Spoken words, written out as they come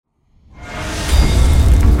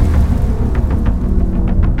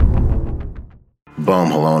Boom,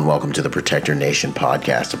 hello, and welcome to the Protect Your Nation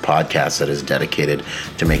podcast, a podcast that is dedicated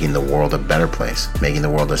to making the world a better place, making the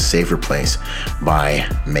world a safer place by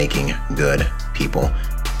making good people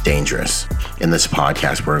dangerous. In this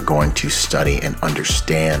podcast, we're going to study and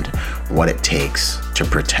understand what it takes to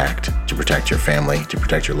protect your family, to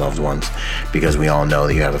protect your loved ones, because we all know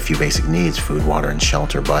that you have a few basic needs, food, water, and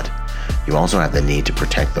shelter, but you also have the need to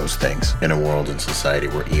protect those things in a world and society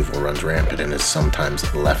where evil runs rampant and is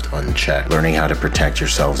sometimes left unchecked. Learning how to protect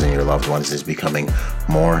yourselves and your loved ones is becoming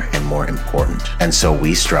more and more important. And so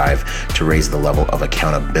we strive to raise the level of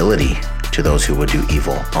accountability to those who would do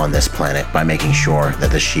evil on this planet by making sure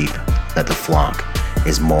that the sheep, that the flock,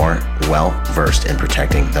 is more well-versed in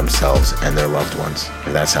protecting themselves and their loved ones.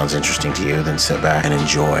 If that sounds interesting to you, then sit back and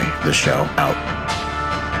enjoy the show. Out.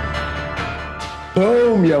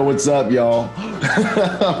 Boom, yo, what's up, y'all?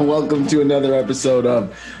 Welcome to another episode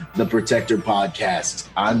of the Protector Podcast.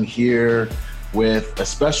 I'm here with a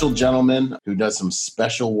special gentleman who does some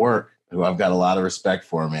special work, who I've got a lot of respect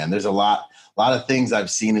for, man. There's a lot of things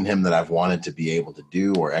I've seen in him that I've wanted to be able to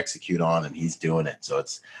do or execute on, and he's doing it. So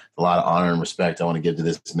it's a lot of honor and respect I want to give to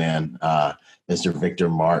this man. Mr. Victor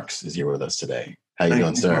Marx is here with us today. How you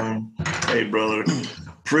doing, sir? Man. Hey, brother.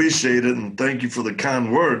 Appreciate it, and thank you for the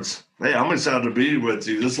kind words. Hey, I'm excited to be with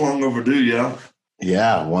you. This long overdue, yeah?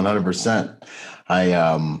 Yeah, 100%.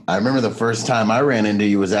 I remember the first time I ran into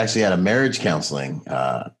you was actually at a marriage counseling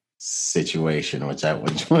situation, which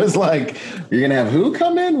was like, you're gonna have who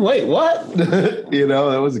come in? Wait, what?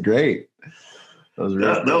 That was great.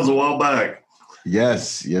 That was a while back.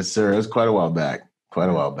 Yes, sir. It was quite a while back,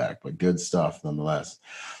 but good stuff nonetheless.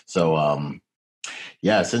 So,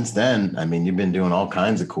 since then, I mean, you've been doing all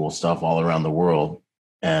kinds of cool stuff all around the world,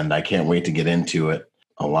 and I can't wait to get into it.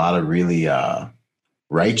 A lot of really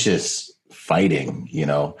righteous fighting,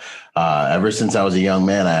 ever since I was a young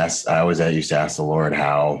man, I used to ask the Lord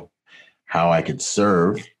how I could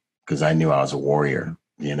serve, because I knew I was a warrior,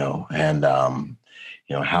 and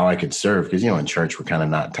how I could serve, because, in church, we're kind of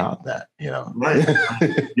not taught that, Right.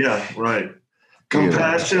 Yeah, right.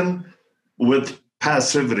 Compassion with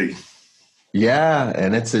passivity. Yeah,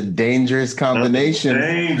 and it's a dangerous combination.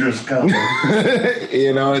 It's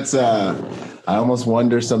I almost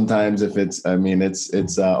wonder sometimes if it's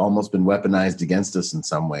almost been weaponized against us in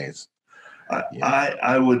some ways.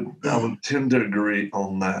 I would tend to agree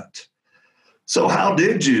on that. So how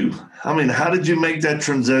did you make that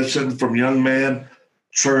transition from young man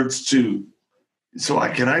church to so I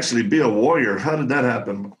can actually be a warrior? How did that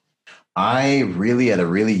happen? I really, at a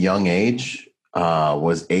really young age,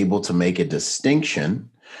 was able to make a distinction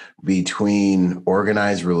between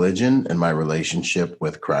organized religion and my relationship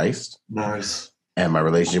with Christ. Nice. And my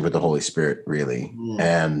relationship with the Holy Spirit, really.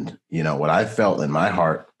 And, what I felt in my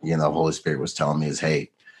heart, the Holy Spirit was telling me is,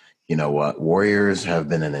 hey, you know what? Warriors have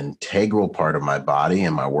been an integral part of my body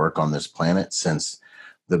and my work on this planet since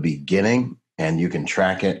the beginning. And you can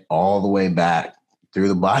track it all the way back through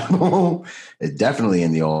the Bible. It's definitely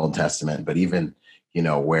in the Old Testament, but even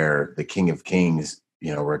where the King of Kings,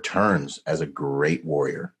 returns as a great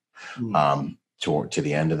warrior, to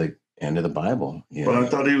the end of the Bible. But I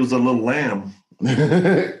thought he was a little lamb.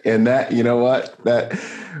 And that, that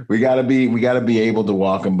we gotta be able to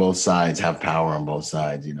walk on both sides, have power on both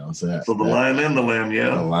sides, So the lion and the lamb,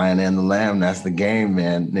 yeah. The lion and the lamb, that's the game,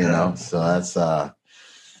 man. So that's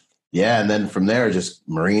and then from there, just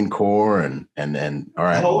Marine Corps and all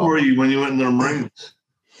right. How old were you when you went in the Marines?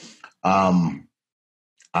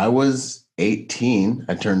 I was 18.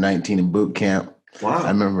 I turned 19 in boot camp. Wow. I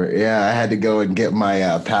remember, I had to go and get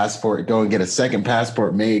my passport, go and get a second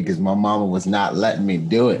passport made because my mama was not letting me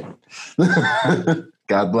do it.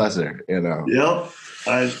 God bless her, Yep.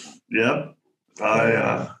 I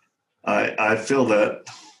feel that.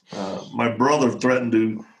 My brother threatened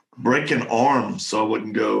to break an arm so I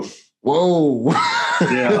wouldn't go. Whoa.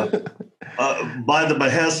 Yeah. By the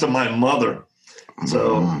behest of my mother.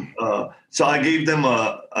 So I gave them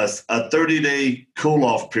a 30-day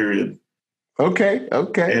cool-off period. Okay.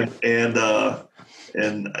 And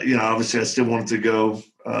obviously I still wanted to go.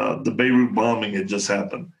 The Beirut bombing had just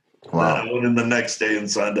happened. Wow. I went in the next day and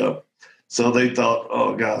signed up. So they thought,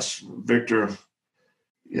 oh gosh, Victor,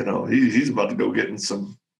 he's about to go get in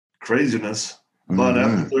some craziness. But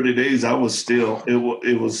after 30 days, I was still,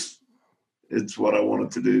 it's what I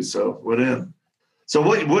wanted to do. So went in. So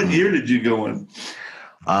what year did you go in?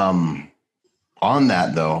 On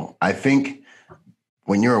that though, I think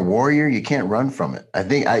when you're a warrior, you can't run from it. I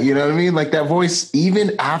think, you know what I mean? Like that voice,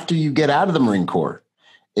 even after you get out of the Marine Corps,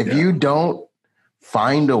 if you don't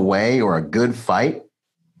find a way or a good fight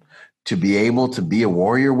to be able to be a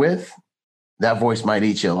warrior with, that voice might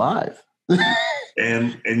eat you alive.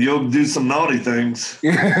 and you'll do some naughty things.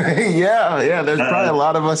 Yeah. There's probably a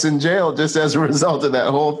lot of us in jail just as a result of that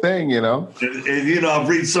whole thing, And I've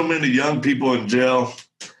reached so many young people in jail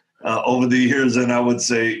over the years, and I would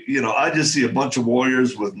say, I just see a bunch of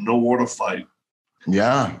warriors with nowhere to fight.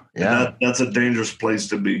 Yeah. And that's a dangerous place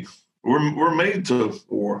to be. We're made to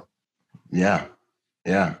war. Yeah.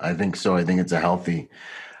 I think so. I think it's a healthy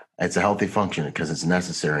function because it's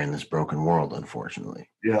necessary in this broken world, unfortunately.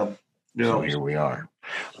 Yeah. So here we are.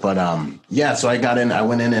 But so I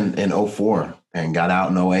went in 04 and got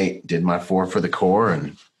out in 08, did my 4 for the Corps.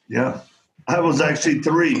 And I was actually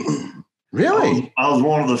 3. Really? I was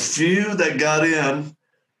one of the few that got in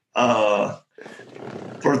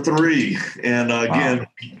for 3. And again,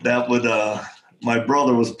 that would my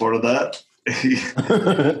brother was part of that.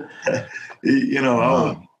 Because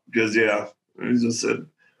he just said,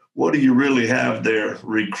 "What do you really have there,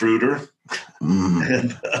 recruiter?"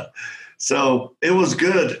 And so it was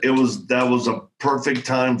good. That was a perfect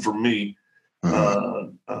time for me,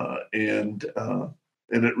 and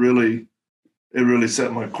it really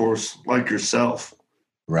set my course, like yourself.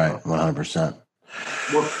 Right, 100%.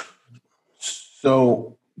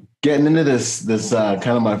 So getting into this kind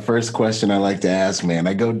of my first question I like to ask, man.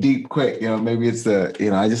 I go deep quick, maybe it's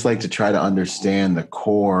I just like to try to understand the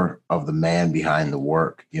core of the man behind the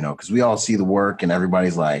work, because we all see the work and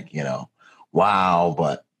everybody's like, wow,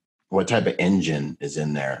 but what type of engine is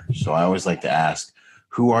in there? So I always like to ask,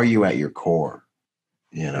 who are you at your core?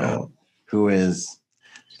 Who is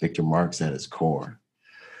Victor Marx at his core?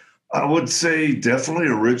 I would say definitely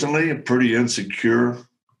originally a pretty insecure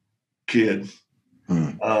kid.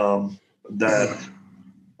 That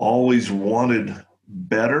always wanted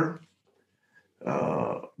better,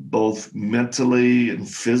 both mentally and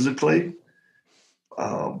physically,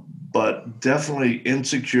 but definitely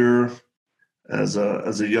insecure as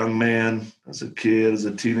a young man, as a kid, as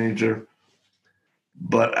a teenager.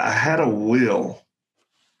 But I had a will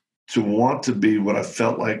to want to be what I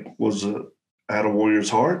felt like I had a warrior's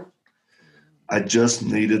heart. I just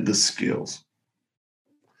needed the skills.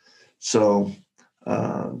 So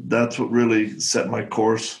that's what really set my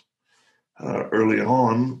course early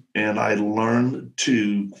on. And I learned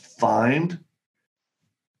to find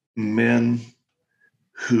men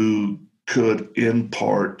who could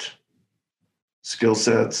impart skill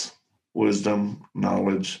sets, wisdom,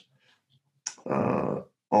 knowledge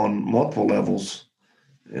on multiple levels.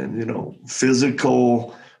 And,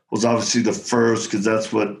 physical was obviously the first because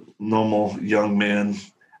that's what normal young men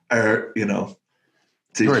are,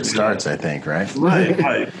 where it starts, I think, right? Right.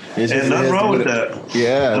 And nothing wrong with that.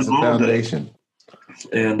 Yeah, it's a foundation.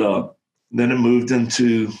 And then it moved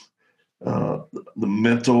into the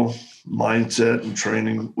mental mindset and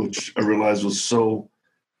training, which I realized was so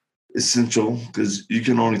essential because you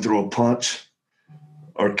can only throw a punch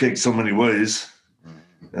or kick so many ways.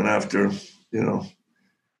 And after,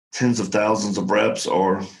 tens of thousands of reps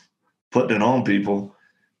or putting it on people,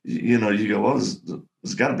 you go, well,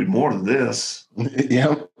 there's got to be more to this.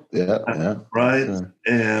 Yeah. Right. Sure.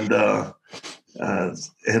 And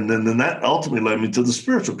then that ultimately led me to the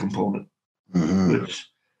spiritual component, which,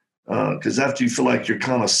 because after you feel like you're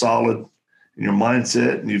kind of solid in your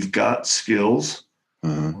mindset and you've got skills,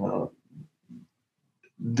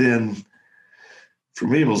 then for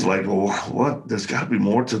me, it was like, well, what? There's got to be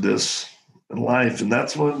more to this in life. And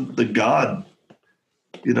that's when the God,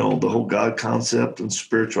 the whole God concept and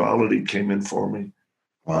spirituality came in for me.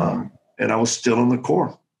 Wow. And I was still in the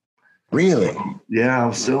Corps. Really? Yeah, I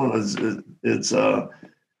was still.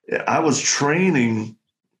 I was training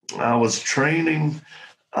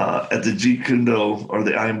at the Jeet Kune Do or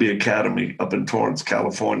the IMB Academy up in Torrance,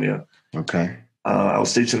 California. Okay. I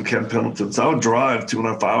was stationed in Camp Pendleton, so I would drive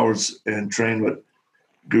 2.5 hours and train with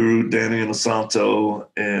Guru Danny Inosanto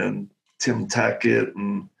and Tim Tackett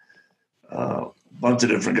and a bunch of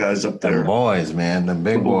different guys up there. Them boys, man, them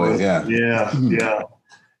big boys. Yeah. Yeah.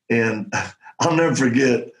 And I'll never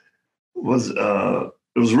forget. It was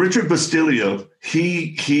Richard Bastilio.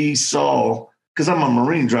 He saw, because I'm a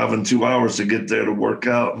Marine driving 2 hours to get there to work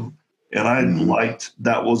out, and I liked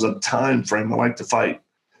that was a time frame. I liked to fight.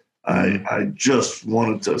 I just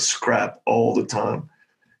wanted to scrap all the time,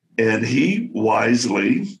 and he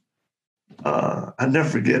wisely, I never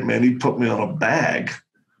forget, man. He put me on a bag,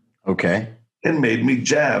 okay, and made me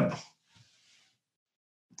jab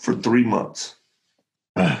for 3 months.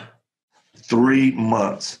 3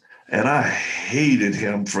 months. And I hated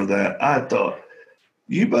him for that. I thought,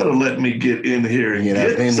 you better let me get in here and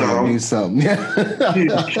get some. Do something.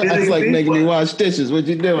 It's like making me wash dishes. What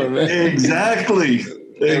you doing, man? Exactly.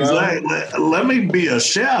 Let me be a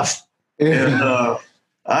chef. And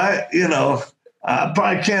I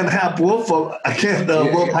probably can't half wolf them. I can't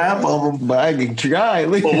wolf half of them. But I can try.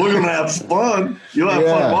 But we're going to have fun. You'll have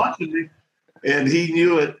fun watching me. And he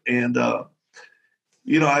knew it. And, I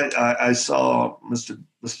saw Mr.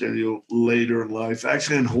 Mysterio later in life,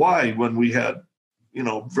 actually in Hawaii, when we had,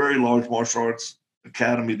 very large martial arts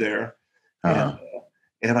academy there. Uh-huh.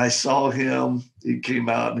 And I saw him. He came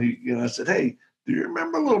out and I said, "Hey, do you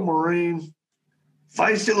remember a little Marine,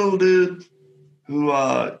 feisty little dude who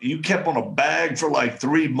you kept on a bag for like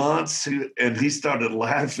 3 months?" And he started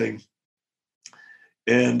laughing.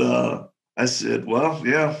 And I said, "Well,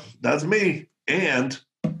 yeah, that's me. And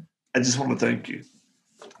I just want to thank you."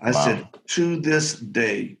 I said, "To this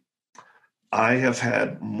day, I have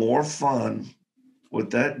had more fun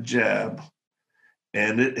with that jab,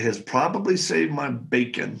 and it has probably saved my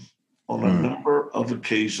bacon on a number of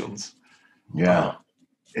occasions." Yeah.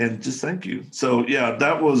 And just thank you. So, yeah,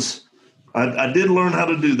 that was, I did learn how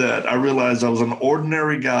to do that. I realized I was an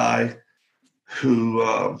ordinary guy who,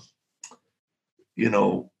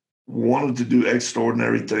 wanted to do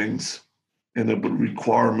extraordinary things, and it would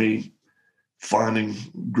require me finding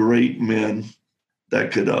great men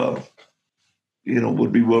that could,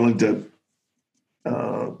 would be willing to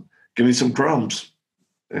give me some crumbs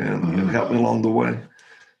and help me along the way.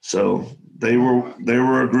 So they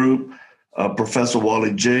were a group. Professor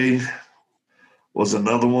Wally J was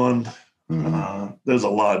another one. There's a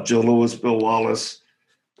lot. Joe Lewis, Bill Wallace.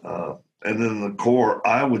 And then the core,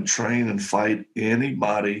 I would train and fight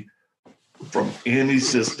anybody from any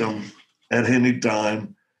system at any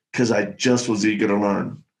time because I just was eager to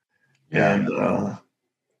learn. Yeah.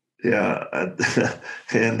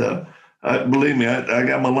 And believe me, I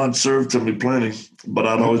got my lunch served to me plenty, but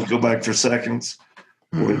I'd always go back for seconds,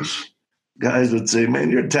 which guys would say, "Man,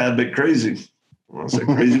 you're a tad bit crazy." Well, I say,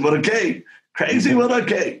 "Crazy with a K. Crazy with a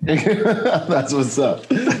K." That's what's up.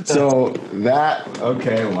 So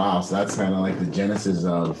wow. So that's kind of like the genesis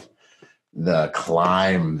of the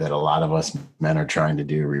climb that a lot of us men are trying to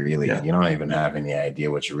do, really. Yeah. You don't even have any idea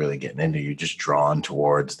what you're really getting into. You're just drawn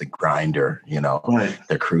towards the grinder, right.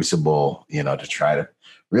 The crucible, to try to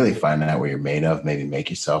really find out what you're made of, maybe make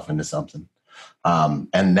yourself into something.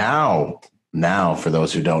 And now, for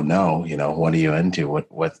those who don't know, what are you into?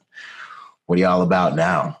 What are you all about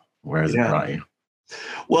now? Where has it brought you?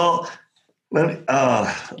 Well,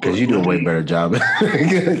 because you do a way better job.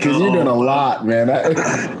 Because you're doing a lot, man.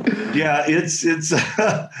 Yeah, it's.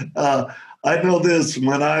 I know this.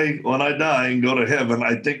 When I die and go to heaven,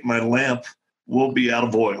 I think my lamp will be out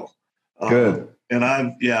of oil. Good. And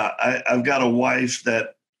I've got a wife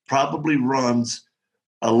that probably runs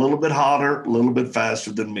a little bit hotter, a little bit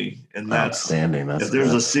faster than me, and that's outstanding. That's if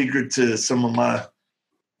there's a secret to some of my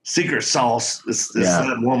secret sauce, it's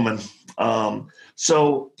that woman.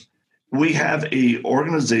 So we have a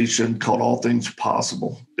organization called All Things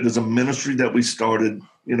Possible. It is a ministry that we started,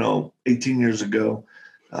 18 years ago,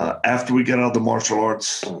 after we got out of the martial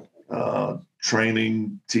arts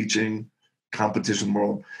training, teaching, competition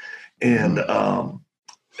world. And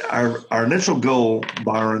our initial goal,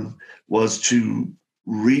 Byron, was to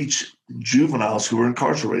reach juveniles who were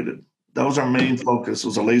incarcerated. That was our main focus. It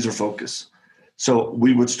was a laser focus. So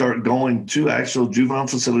we would start going to actual juvenile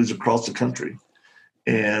facilities across the country.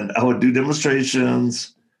 And I would do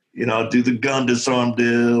demonstrations, do the gun disarm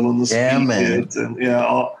deal and the speed hits and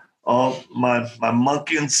all my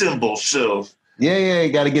monkey and cymbal show. Yeah,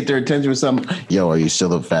 you got to get their attention with something. Yo, are you still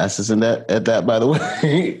the fastest at that, by the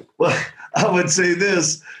way? Well, I would say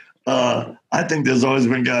this. I think there's always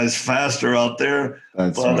been guys faster out there,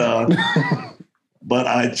 but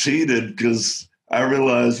I cheated because I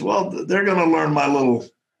realized, well, they're going to learn my little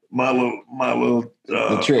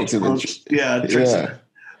the tricks of tricks. Yeah.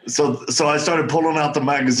 So I started pulling out the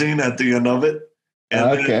magazine at the end of it,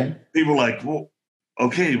 and then people were like, well,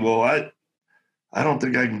 okay, well, I don't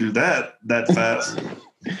think I can do that fast.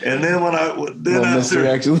 And then exactly.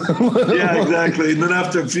 And then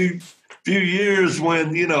after a few years,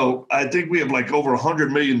 when I think we have like over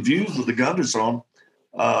 100 million views of the gun disarm,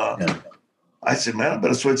 I said, man, I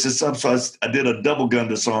better switch this up. So I did a double gun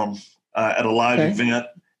disarm at a live event.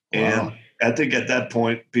 And I think at that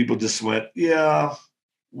point, people just went, yeah,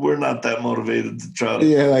 we're not that motivated to try to.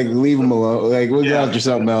 Yeah, like leave them alone. Like we'll go after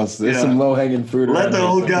something else. There's some low-hanging fruit. Let the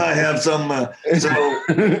old guy have some. Good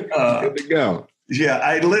to go. Yeah,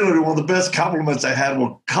 I literally, one of the best compliments I had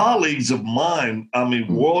were colleagues of mine. I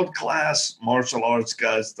mean, world-class martial arts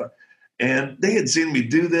guys. And they had seen me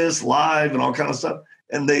do this live and all kind of stuff.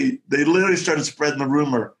 And they literally started spreading the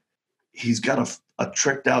rumor. He's got a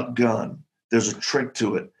tricked out gun. There's a trick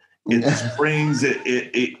to it. It springs.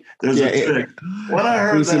 There's a trick. When I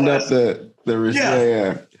heard that, the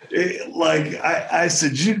I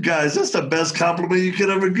said, you guys, that's the best compliment you could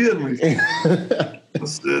ever give me. I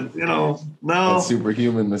said, no. That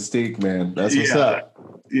superhuman mystique, man. That's what's up.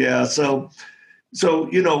 Yeah. So,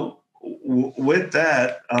 with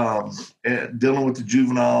that, and dealing with the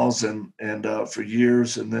juveniles and for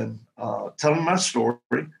years, and then telling my story,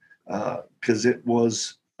 because it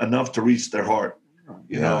was enough to reach their heart.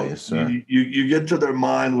 Yes, sir. You get to their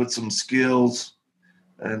mind with some skills,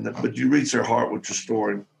 but you reach their heart with your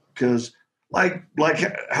story. Because like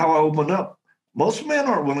how I opened up, most men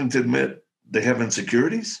aren't willing to admit they have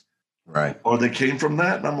insecurities, right? Or they came from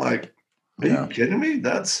that. And I'm like, are you kidding me?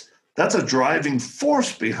 That's a driving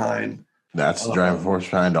force behind. That's the driving force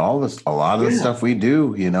behind all this. A lot of the stuff we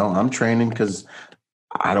do, I'm training because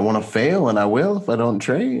I don't want to fail, and I will if I don't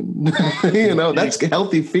train. That's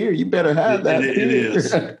healthy fear. You better have that fear. It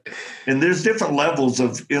is. And there's different levels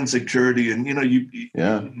of insecurity. And,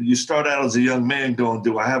 you start out as a young man going,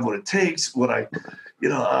 do I have what it takes? And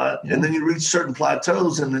then you reach certain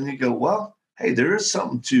plateaus, and then you go, well, hey, there is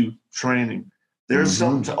something to training. There's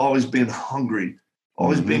something to always being hungry,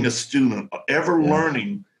 always being a student, ever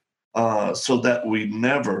learning, so that we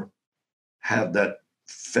never have that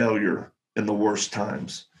failure in the worst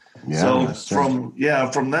times. So from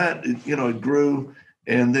that, it grew.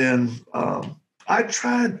 And then I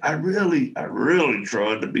really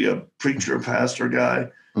tried to be a preacher, pastor guy.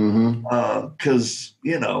 Cause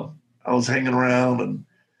I was hanging around and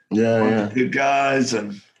good guys.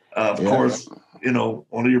 And of course,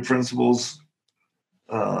 one of your principals,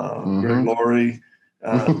 Greg Laurie,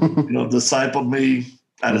 discipled me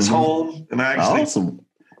at his home. And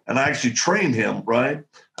I actually trained him, right?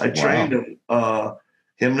 I trained him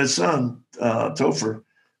and his son, Topher.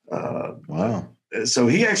 Wow. So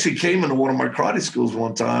he actually came into one of my karate schools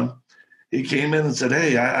one time. He came in and said,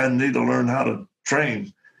 hey, I need to learn how to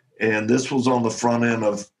train. And this was on the front end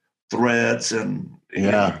of threats and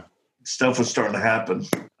stuff was starting to happen.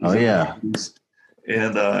 Oh, yeah.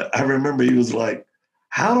 And I remember he was like,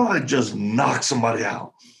 how do I just knock somebody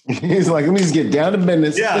out? He's like, let me just get down to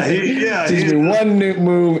business. Teach me one new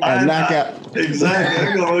move and knock out. Exactly.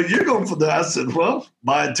 I go, you're going for that. I said, well,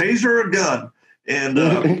 buy a taser or a gun. And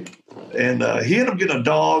he ended up getting a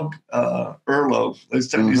dog, Erlo. Next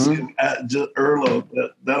time you see him,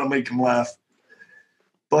 Erlo, that'll make him laugh.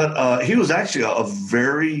 But he was actually a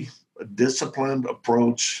very disciplined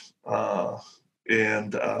approach,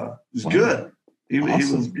 and he was good. He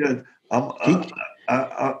was good.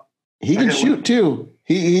 He can shoot too.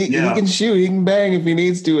 He can shoot. He can bang if he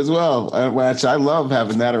needs to as well. Which I love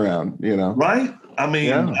having that around. Right? I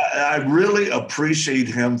mean, I really appreciate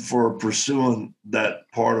him for pursuing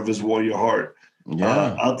that part of his warrior heart.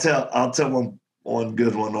 Yeah, I'll tell one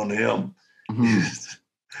good one on him.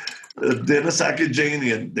 Dennis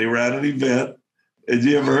Akajanian, they ran an event. Had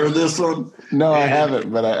you ever heard this one? No, I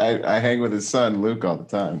haven't, but I hang with his son Luke all the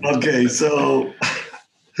time. Okay, so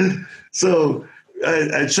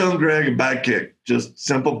I'd shown Greg a back kick, just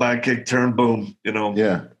simple back kick, turn, boom,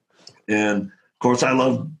 Yeah. And of course, I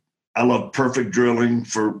love perfect drilling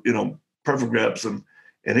for perfect reps, and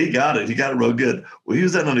he got it. He got it real good. Well, he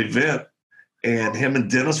was at an event, and him and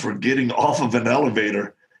Dennis were getting off of an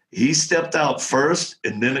elevator. He stepped out first,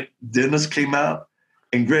 and then Dennis came out,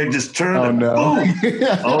 and Greg just turned. Oh, no.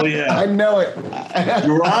 Oh, yeah. I know it.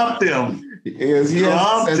 Dropped him. He has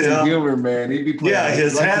a sense of humor, man. He'd be playing. Yeah,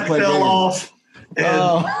 his hat fell off.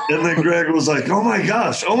 And then Greg was like, oh my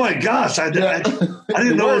gosh. I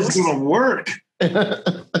didn't know it was going to work.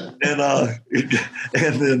 And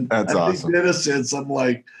then that's awesome. Dennis said something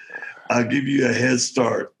like, I'll give you a head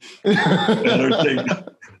start.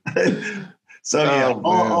 So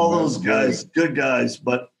all those guys, good guys.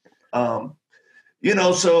 But,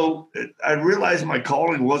 so I realized my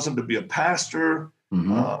calling wasn't to be a pastor,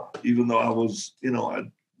 even though I was,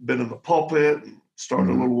 I'd been in the pulpit and started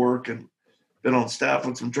a little work and been on staff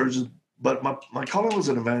with some churches. But my calling was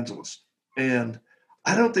an evangelist. And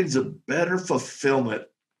I don't think there's a better fulfillment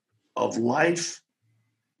of life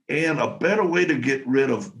and a better way to get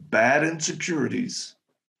rid of bad insecurities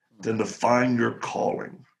than to find your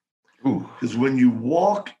calling. Because when you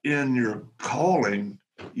walk in your calling,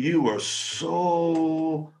 you are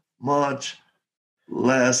so much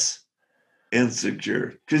less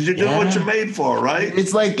insecure because you're doing what you're made for, right?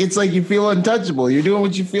 It's like you feel untouchable. You're doing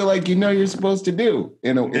what you feel like you're supposed to do.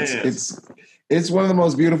 It's one of the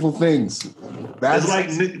most beautiful things.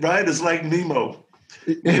 It's like Nemo.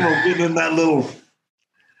 Nemo getting in that little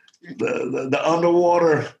the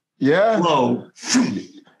underwater flow.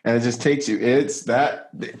 And it just takes you. It's that.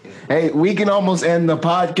 Hey, we can almost end the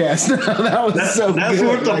podcast. That was that's so that's good.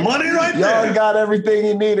 worth the money right there. Y'all got everything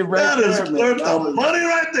you needed right that there. That is worth the money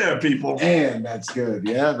right there, people. Man, that's good.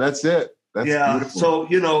 Yeah, that's it. That's beautiful. So,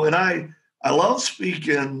 and I love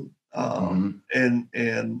speaking and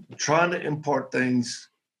trying to impart things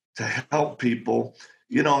to help people,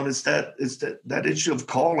 and it's that issue of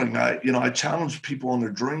calling. I challenge people on their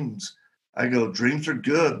dreams. I go, dreams are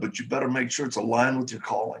good, but you better make sure it's aligned with your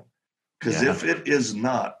calling. Because if it is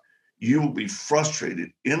not, you will be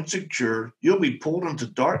frustrated, insecure. You'll be pulled into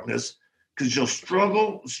darkness because you'll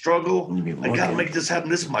struggle. I got to make this happen.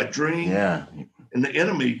 This is my dream. Yeah. And the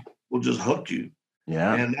enemy will just hook you.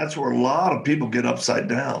 Yeah. And that's where a lot of people get upside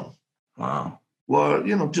down. Wow. Well,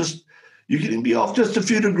 you can be off just a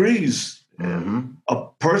few degrees. Mm-hmm. A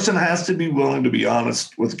person has to be willing to be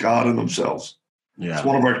honest with God and themselves. Yeah. It's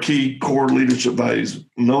one of our key core leadership values.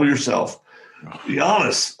 Know yourself. Be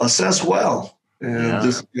honest. Assess well. And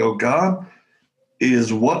just God,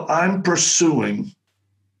 is what I'm pursuing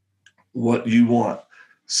what you want?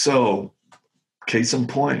 So, case in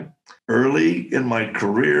point, early in my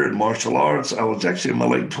career in martial arts, I was actually in my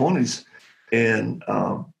late 20s, and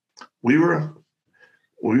we were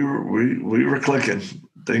clicking.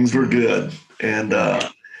 Things were good, and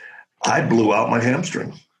I blew out my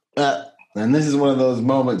hamstring. And this is one of those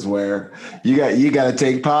moments where you got to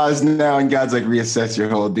take pause now, and God's like, reassess your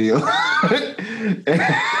whole deal,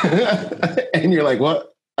 and you're like,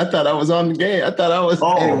 what? I thought I was on the game. I thought I was.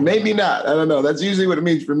 Hey, maybe not. I don't know. That's usually what it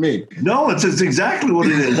means for me. No, it's exactly what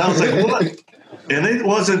it is. I was like, what? And it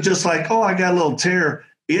wasn't just like, I got a little tear.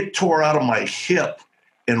 It tore out of my hip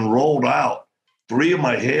and rolled out 3 of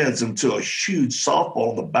my heads into a huge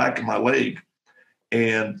softball in the back of my leg.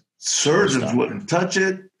 And surgeons wouldn't touch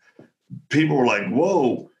it. People were like,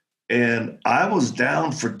 whoa. And I was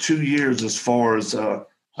down for 2 years as far as, I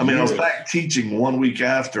was back teaching 1 week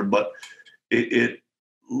after, but it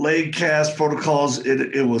leg cast protocols,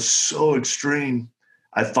 it was so extreme.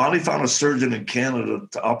 I finally found a surgeon in Canada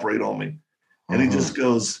to operate on me. And he just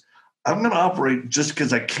goes, I'm going to operate just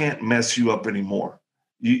because I can't mess you up anymore.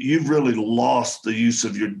 You've really lost the use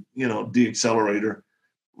of your, deaccelerator,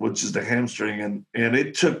 which is the hamstring. And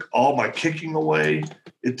it took all my kicking away.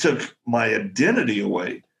 It took my identity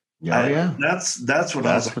away. Yeah. That's what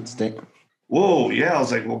I was like. Whoa. Yeah. I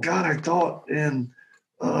was like, well, God, I thought, and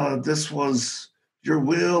this was your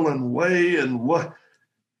will and way and what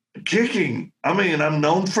kicking. I'm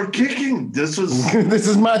known for kicking. This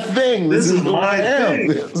is my thing. This is my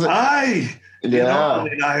thing. I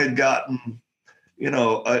had gotten,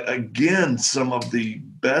 again, some of the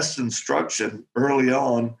best instruction early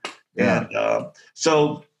on. Yeah. And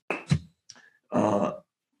so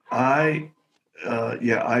I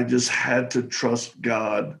just had to trust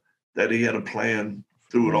God that he had a plan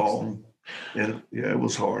through it all. And it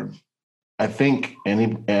was hard. I think,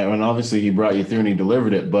 and obviously he brought you through and he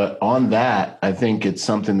delivered it. But on that, I think it's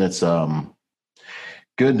something that's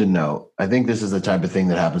good to know. I think this is the type of thing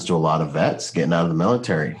that happens to a lot of vets getting out of the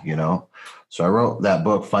military, So I wrote that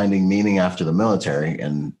book, Finding Meaning After the Military.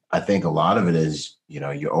 And I think a lot of it is, you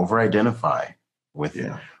over-identify with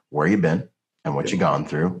where you've been and what you've gone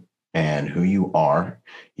through and who you are,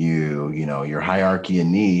 your hierarchy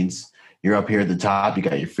and needs. You're up here at the top. You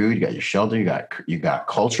got your food, you got your shelter, you got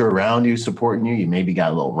culture around you supporting you. You maybe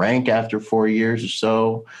got a little rank after 4 years or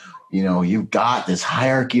so. You've got this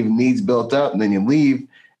hierarchy of needs built up, and then you leave,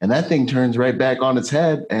 and that thing turns right back on its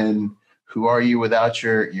head. And who are you without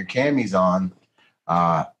your camis on?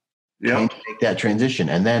 Can you make that transition?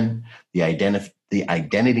 And then the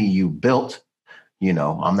identity you built.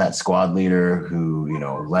 I'm that squad leader who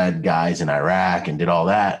led guys in Iraq and did all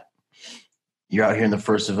that. You're out here in the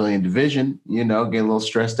 1st Civilian Division, get a little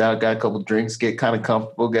stressed out, got a couple of drinks, get kind of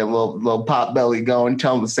comfortable, get a little pot belly going,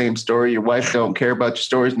 telling the same story. Your wife don't care about your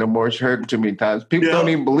stories no more. She heard them too many times. People don't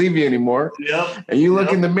even believe you anymore. Yeah. And you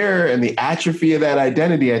look in the mirror, and the atrophy of that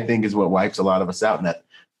identity, I think, is what wipes a lot of us out, and that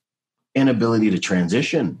inability to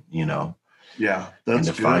transition, Yeah, that's and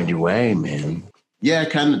to good. find your way, man. Yeah,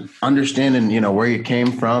 kind of understanding, where you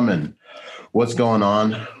came from and what's going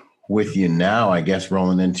on with you now, I guess,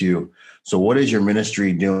 rolling into. So what is your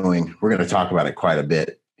ministry doing? We're going to talk about it quite a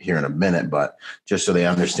bit here in a minute, but just so they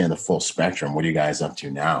understand the full spectrum, what are you guys up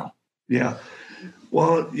to now? Yeah.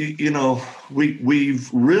 Well, we've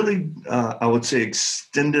really, I would say,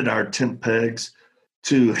 extended our tent pegs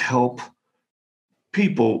to help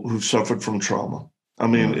people who've suffered from trauma.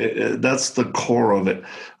 That's the core of it,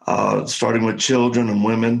 starting with children and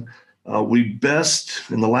women. In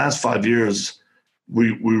the last 5 years,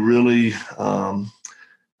 we really,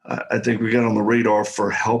 I think we got on the radar for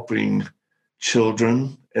helping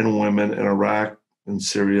children and women in Iraq and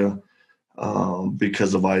Syria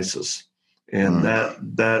because of ISIS. And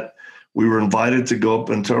that we were invited to go up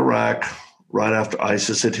into Iraq right after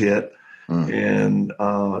ISIS had hit. And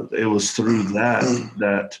it was through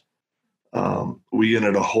that we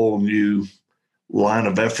entered a whole new line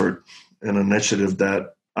of effort and initiative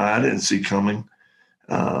that I didn't see coming.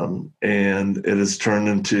 And it has turned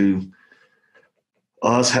into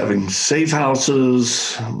us having safe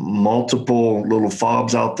houses, multiple little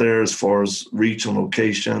fobs out there as far as reach and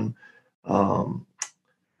location,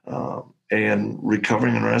 and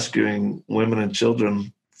recovering and rescuing women and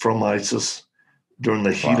children from ISIS during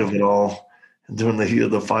the heat of it all, and during the heat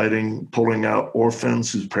of the fighting, pulling out orphans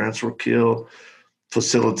whose parents were killed,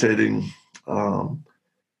 facilitating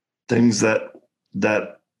things that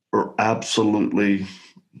are absolutely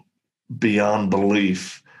beyond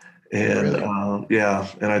belief. And Really?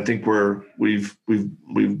 And I think we've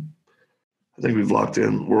locked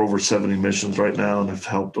in. We're over 70 missions right now and have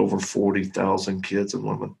helped over 40,000 kids and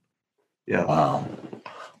women. Yeah. Wow.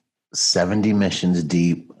 70 missions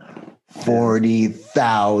deep,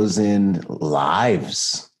 40,000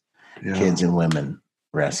 lives, kids and women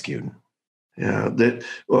rescued. Yeah.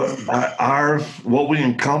 What we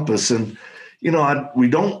encompass, and we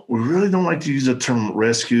really don't like to use the term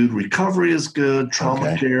rescued. Recovery is good.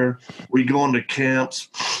 Trauma care. We go into camps.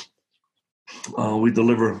 We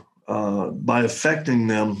deliver by affecting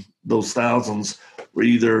them. Those thousands were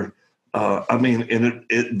either, and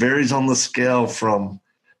it varies on the scale from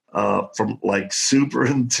like super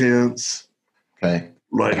intense. Okay.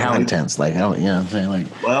 Like how intense? Like how? Yeah, I'm saying like.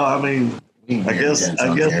 Well, I mean, I guess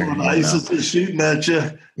when ISIS is shooting at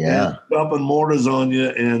you, and dropping mortars on you,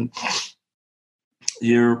 and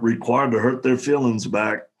you're required to hurt their feelings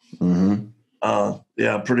back.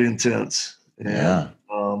 Pretty intense. And,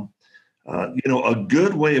 a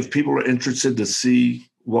good way if people are interested to see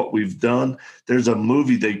what we've done, there's a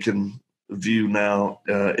movie they can view now.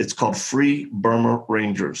 It's called Free Burma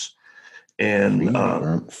Rangers.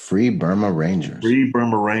 And Free Burma Rangers. Free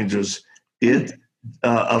Burma Rangers.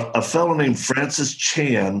 A fellow named Francis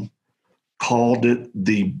Chan called it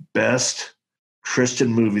the best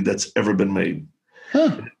Christian movie that's ever been made.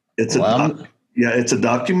 Huh. It's a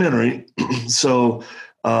documentary. So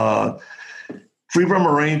Free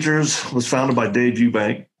Burma Rangers was founded by Dave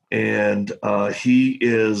Eubank, and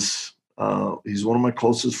he's one of my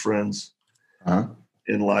closest friends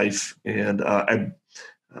in life. And I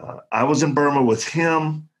was in Burma with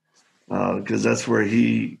him because that's where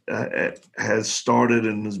he has started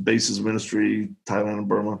in his basis ministry, Thailand and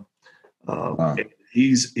Burma.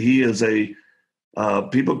 He is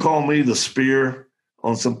people call me the spear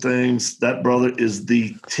on some things. That brother is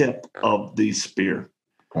the tip of the spear.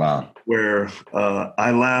 Wow. Where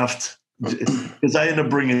I laughed because I ended up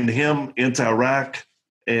bringing him into Iraq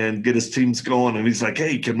and get his teams going. And he's like,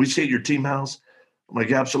 "Hey, can we stay at your team house?" I'm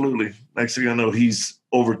like, "Absolutely." Next thing I know, he's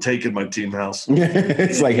overtaken my team house.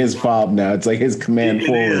 It's like his fob now. It's like his command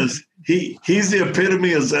forward. He's the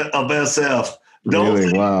epitome of SF. Don't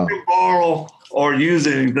really? Wow. Borrow or use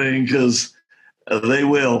anything because they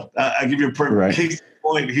will. I give you a perfect case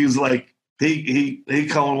point. He was like, he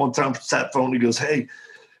called one time, sat phone. He goes, "Hey,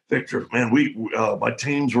 Victor, man, my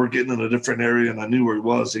teams were getting in a different area, and I knew where he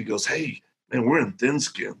was." He goes, "Hey, man, we're in thin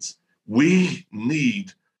skins. We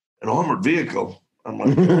need an armored vehicle." I'm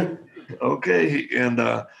like, "Okay."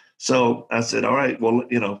 And so I said, "All right, well,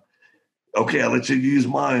 okay, I'll let you use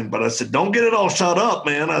mine." But I said, "Don't get it all shot up,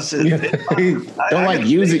 man." I said, use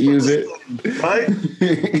it. Right?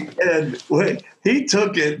 And he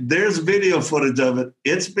took it. There's video footage of it.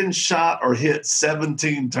 It's been shot or hit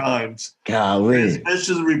 17 times. Golly.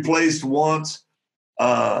 Transmissions replaced once.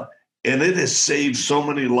 And it has saved so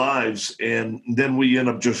many lives. And then we end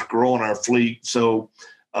up just growing our fleet. So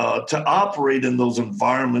to operate in those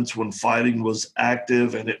environments when fighting was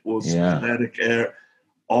active and it was kinetic air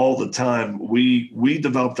all the time, we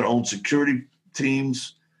developed our own security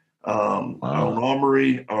teams, our own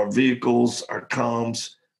armory, our vehicles, our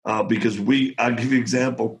comms, because I'll give you an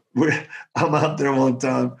example. I'm out there one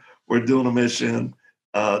time, we're doing a mission,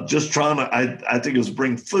 just trying to, I think it was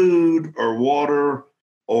bring food or water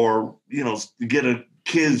or, get a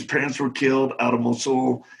kid's parents were killed out of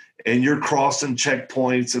Mosul, and you're crossing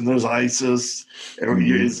checkpoints and there's ISIS. Every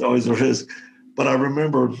year it's always a risk. But I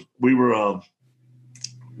remember we were,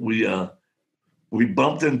 we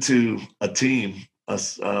bumped into a team, a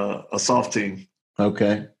soft team.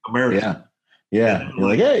 Okay. American. Yeah. You're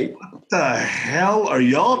like, "Hey, what the hell are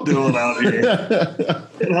y'all doing out here?"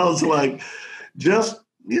 And I was like, just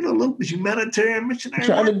a little humanitarian missionary.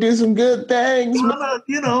 Trying to do some good things. Trying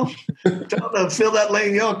to fill that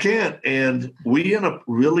lane y'all can't. And we end up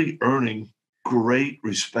really earning great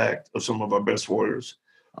respect of some of our best warriors.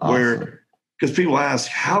 Awesome. Because people ask,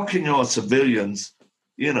 how can y'all civilians,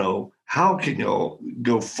 how can y'all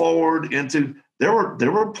go forward into, there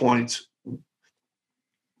were points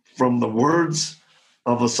from the words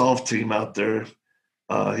of a soft team out there.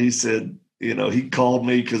 He said, he called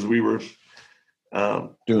me because we were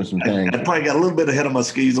doing some things. I probably got a little bit ahead of my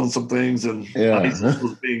skis on some things, and ISIS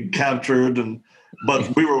was being captured,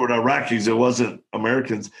 but we were with Iraqis. It wasn't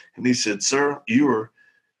Americans. And he said, "Sir, you're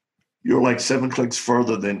like 7 clicks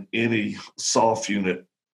further than any soft unit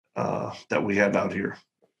that we have out here.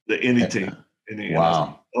 Any team."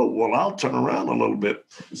 Wow. Oh, well, I'll turn around a little bit.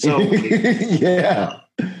 So yeah.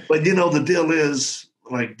 But the deal is,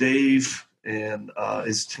 like Dave and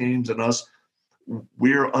his teams and us,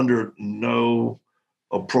 we're under no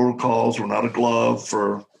protocols. We're not a glove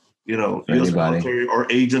for U.S. military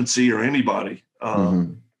or agency or anybody.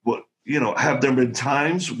 But have there been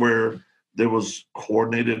times where there was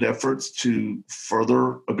coordinated efforts to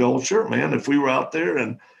further a goal? Sure, man. If we were out there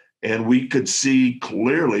and we could see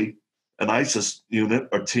clearly an ISIS unit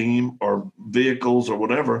or team or vehicles or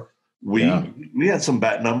whatever, we had some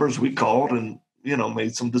bat numbers. We called and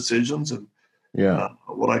made some decisions and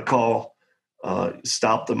what I call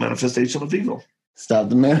stop the manifestation of evil. Stop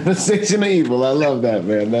the manifestation of evil. I love that,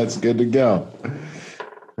 man. That's good to go.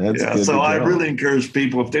 So I really encourage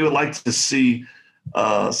people, if they would like to see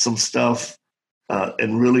some stuff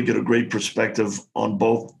and really get a great perspective on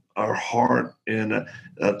both our heart and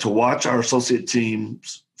to watch our associate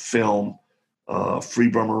team's film, Free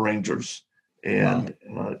Burma Rangers. And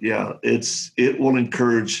it will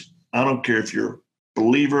encourage, I don't care if you're a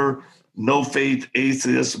believer, no faith,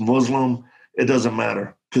 atheist, Muslim, it doesn't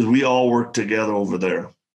matter, because we all work together over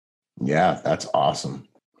there. Yeah, that's awesome.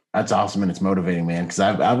 That's awesome. And it's motivating, man. Because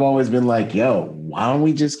I've always been like, yo, why don't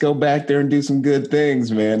we just go back there and do some good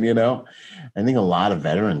things, man? I think a lot of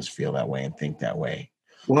veterans feel that way and think that way.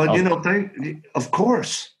 Well, of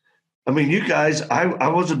course. I mean, you guys, I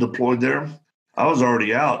wasn't deployed there. I was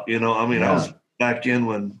already out, I was back in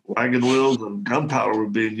when wagon wheels and gunpowder were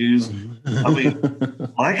being used. I mean,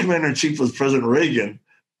 my commander-in-chief was President Reagan.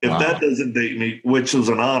 If that doesn't date me, which was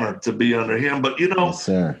an honor to be under him. But, yes,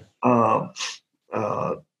 sir. I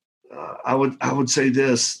would say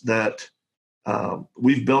this, that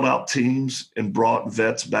we've built out teams and brought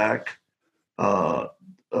vets back to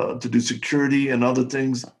do security and other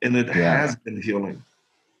things, and it has been healing.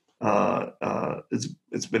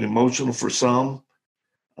 It's been emotional for some,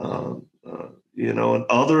 and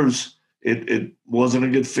others, it wasn't a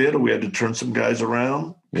good fit, or we had to turn some guys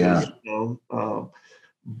around. Yeah.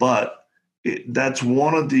 But that's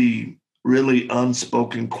one of the really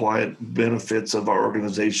unspoken, quiet benefits of our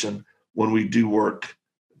organization when we do work.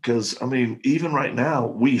 Because, even right now,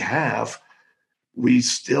 we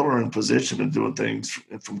still are in position of doing things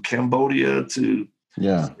from Cambodia to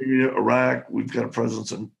Syria, Iraq. We've got a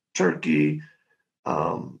presence in Turkey,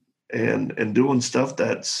 and doing stuff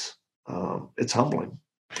that's it's humbling.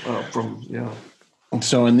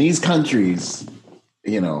 So in these countries,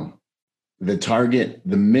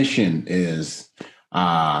 the mission is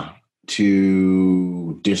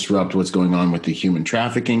to disrupt what's going on with the human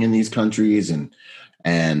trafficking in these countries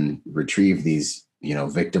and retrieve these,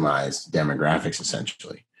 victimized demographics,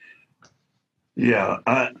 essentially. Yeah,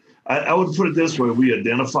 I would put it this way: we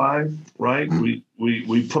identify, right? Mm-hmm.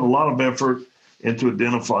 We put a lot of effort into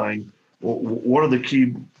identifying what are the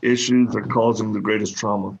key issues that cause them the greatest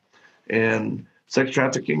trauma, and sex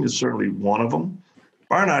trafficking is certainly one of them.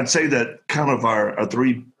 Byron, I'd say that kind of our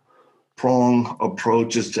 3-prong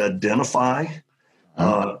approach is to identify,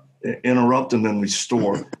 interrupt, and then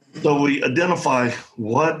restore. So we identify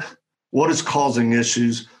what is causing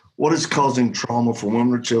issues, what is causing trauma for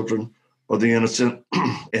women or children or the innocent,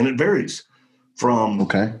 and it varies from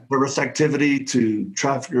terrorist activity to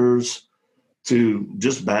traffickers to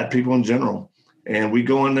just bad people in general. And we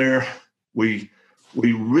go in there, we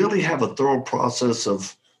really have a thorough process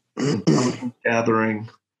of intelligence gathering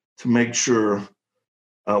to make sure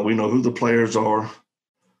we know who the players are,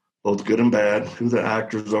 both good and bad, who the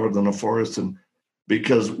actors are, the nefarious, and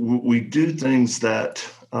because we do things that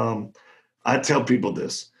I tell people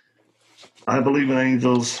this. I believe in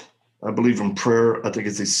angels. I believe in prayer. I think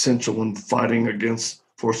it's essential in fighting against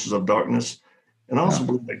forces of darkness. And I also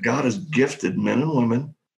believe that God has gifted men and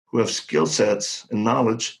women who have skill sets and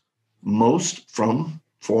knowledge, most from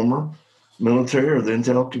former military or the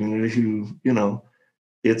intel community who,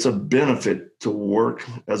 it's a benefit to work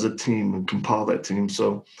as a team and compile that team.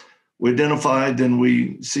 So we identify, then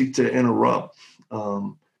we seek to interrupt.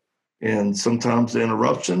 And sometimes the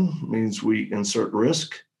interruption means we insert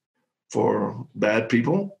risk for bad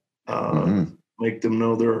people, make them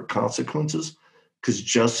know there are consequences, because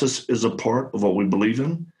justice is a part of what we believe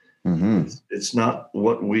in. It's not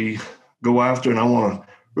what we go after. And I want to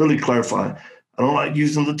really clarify, I don't like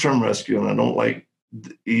using the term rescue, and I don't like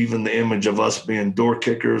even the image of us being door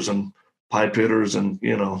kickers and pipe hitters and,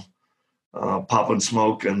 popping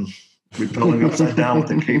smoke and repelling upside down with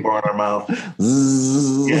the cable in our mouth.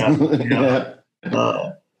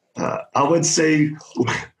 I would say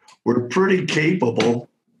we're pretty capable,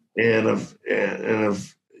 and it's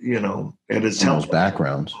those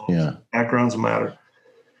backgrounds. Yeah, backgrounds matter,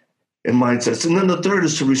 and mindsets. And then the third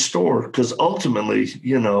is to restore, because ultimately,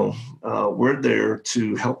 we're there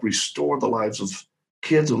to help restore the lives of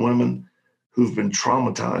kids and women who've been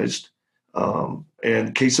traumatized.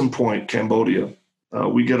 And case in point, Cambodia.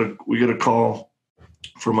 We get a call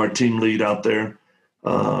from our team lead out there.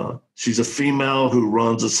 She's a female who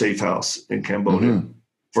runs a safe house in Cambodia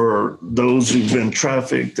for those who've been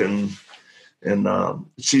trafficked, and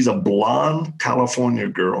she's a blonde California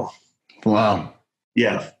girl. Wow.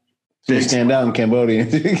 Yeah. She stand out in Cambodia.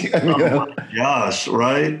 Oh my gosh,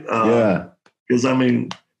 right? Because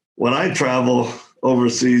when I travel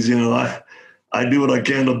overseas, I do what I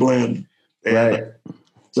can to blend. And right.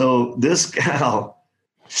 So this gal,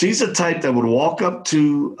 she's a type that would walk up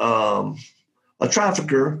to a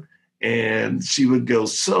trafficker, and she would go,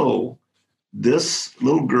 "So this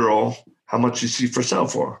little girl, how much is she for sale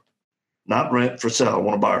for?" Not rent, for sale. I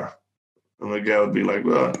want to buy her. And the guy would be like,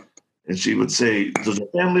 "Well," and she would say, "Does her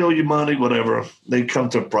family owe you money?" Whatever. They'd come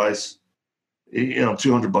to a price,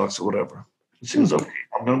 $200 or whatever. And she was, "Okay,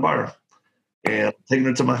 I'm going to buy her." And taking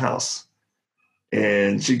her to my house.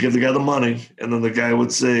 And she'd give the guy the money. And then the guy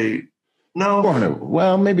would say, "No." 400.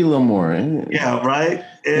 Well, maybe a little more. Yeah, right.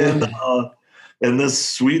 And this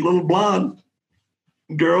sweet little blonde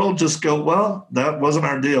girl just go, "Well, that wasn't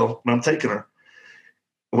our deal, and I'm taking her."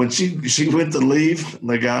 When she went to leave, and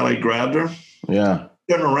the guy grabbed her. Yeah.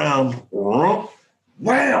 Turned around, wham,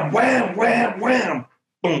 wham, wham, wham,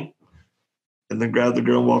 boom, and then grabbed the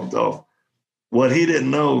girl and walked off. What he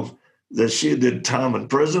didn't know that she did time in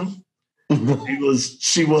prison.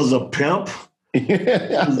 She was a pimp. A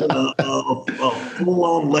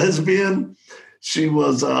full-on lesbian. She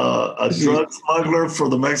was a drug smuggler for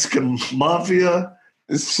the Mexican mafia.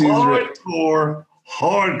 Hardcore.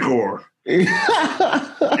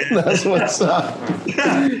 That's what's up.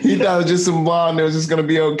 He thought it was just some blonde that was just going to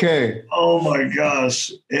be okay. Oh my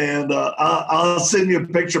gosh. And I'll send you a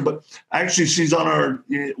picture, but actually she's on our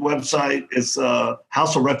website. It's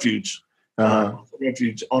House of Refuge.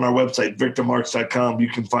 Refuge on our website, victormarx.com. You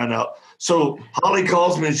can find out. So Holly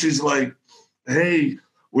calls me and she's like, "Hey,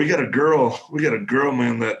 we got a girl,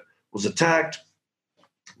 man, that was attacked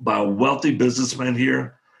by a wealthy businessman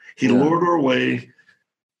here. He lured her away,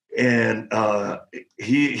 and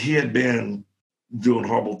he had been doing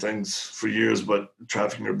horrible things for years, but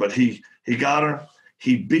trafficking her. But he got her.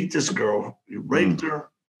 He beat this girl. He raped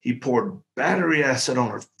her. He poured battery acid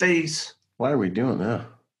on her face." Why are we doing that?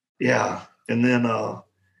 Yeah. And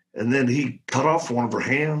then he cut off one of her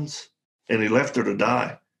hands, and he left her to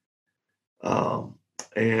die. I'll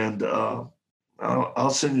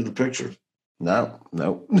send you the picture. No.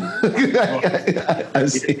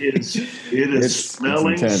 It is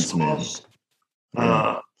smelling sauce.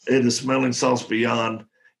 It is smelling sauce beyond.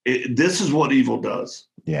 This is what evil does.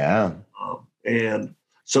 Yeah. And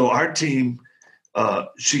so our team,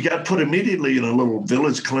 she got put immediately in a little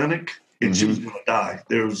village clinic, and she was going to die.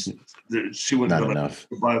 She wasn't going to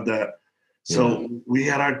survive that. So we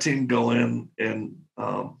had our team go in and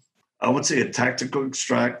I would say a tactical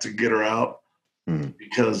extract to get her out,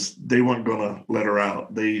 because they weren't going to let her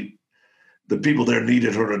out. The people there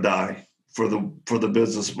needed her to die for the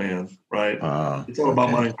businessman, right? It's all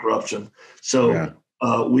about money and corruption. So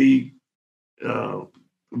we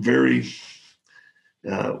we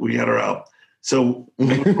got her out. So we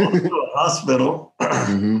went to a hospital,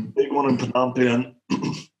 big one in Phnom Penh.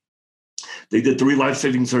 They did 3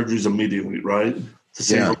 life-saving surgeries immediately, right? To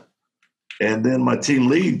save her. And then my team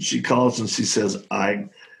lead, she calls and she said, "My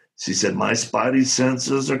spidey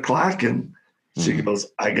senses are clacking." She goes,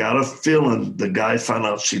 "I got a feeling the guy found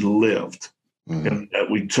out she lived, and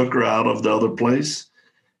that we took her out of the other place."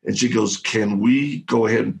 And she goes, "Can we go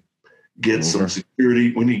ahead and get some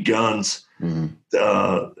security? We need guns." And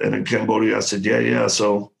in Cambodia, I said, yeah.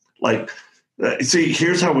 So see,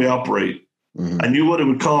 here's how we operate. I knew what it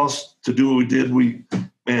would cost to do what we did. We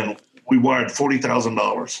wired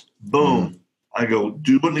 $40,000. Boom. I go,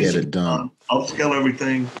 do what needs to be done. Upscale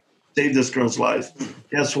everything. saved this girl's life.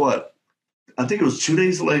 Guess what? I think it was 2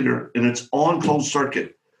 days later, and it's on closed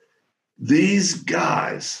circuit. These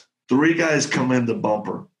guys, 3 guys come in to bump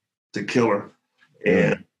her, to kill her.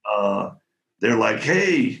 And they're like,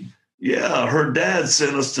 hey, yeah, her dad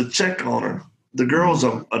sent us to check on her. The girl's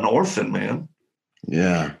an orphan, man.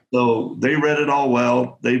 Yeah. So they read it all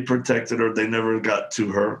well. They protected her. They never got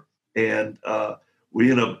to her. And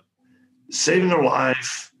we ended up saving her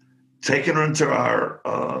life, taking her into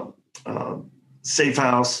our safe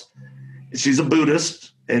house. She's a Buddhist.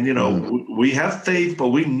 And, you know, we have faith, but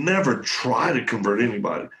we never try to convert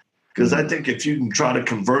anybody. Because I think if you can try to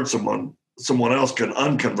convert someone else can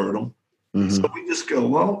unconvert them. So we just go,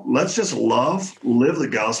 well, let's just live the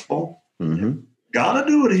gospel. God will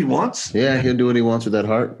do what he wants. Yeah, he'll do what he wants with that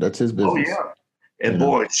heart. That's his business. Oh, yeah. And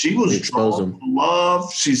boy, she was drawn to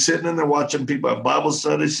love. She's sitting in there watching people have Bible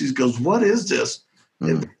studies. She goes, what is this?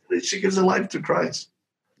 And she gives her life to Christ.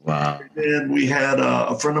 Wow. And we had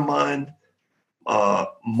a friend of mine,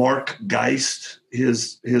 Mark Geist.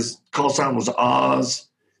 His call sign was Oz.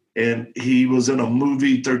 And he was in a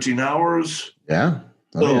movie, 13 Hours. Yeah.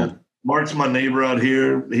 So Mark's my neighbor out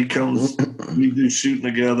here. He comes, we do shooting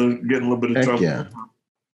together, getting a little bit of trouble. Yeah.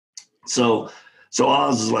 So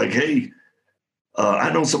Oz is like, hey,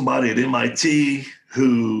 I know somebody at MIT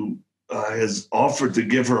who has offered to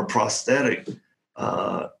give her a prosthetic.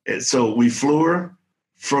 And so we flew her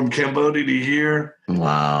from Cambodia to here.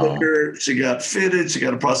 Wow. She got fitted. She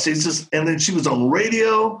got a prosthesis. And then she was on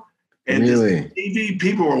radio. And really? TV,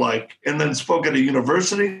 people were like, and then spoke at a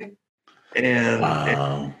university.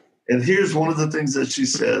 And here's one of the things that she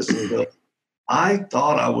says. I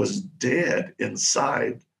thought I was dead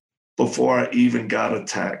inside before I even got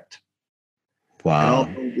attacked. Wow.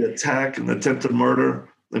 And the attack and the attempted murder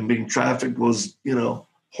and being trafficked was,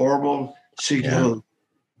 horrible. She goes,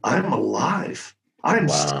 I'm alive. I'm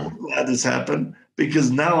so glad this happened because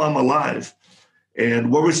now I'm alive.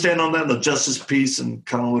 And where we stand on that, the justice piece, and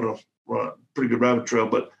kind of a pretty good rabbit trail,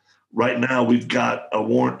 but right now we've got a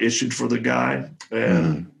warrant issued for the guy,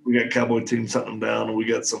 and we got Cowboy Teams hunting him down, and we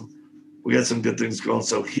got some good things going.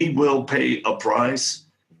 So he will pay a price.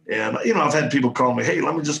 And I've had people call me, hey,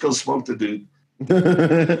 let me just go smoke the dude.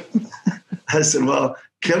 I said, well,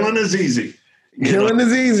 killing is easy. Killing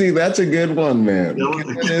is easy. That's a good one, man.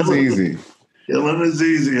 Killing is easy. Killing is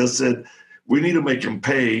easy. I said, we need to make him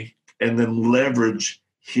pay and then leverage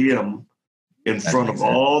him in front of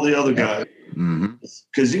all the other guys.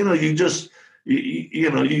 Because,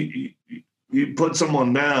 you put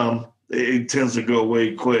someone down, it tends to go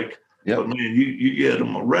away quick. But, man, you get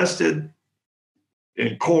them arrested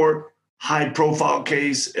in court, high-profile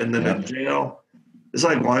case, and then in jail. It's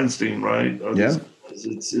like Weinstein, right?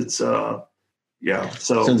 It's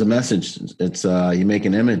So sends a message. It's you make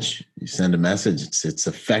an image, you send a message. It's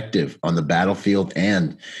effective on the battlefield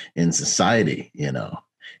and in society. It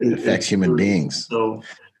affects human beings. So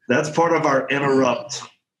that's part of our interrupt.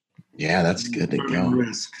 Yeah, that's good to go.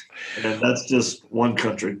 Risk, and that's just one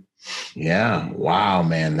country. Yeah. Wow,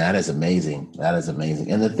 man, that is amazing. That is amazing.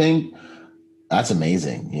 And the thing that's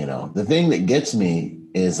amazing. The thing that gets me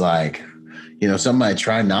is like, something I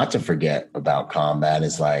try not to forget about combat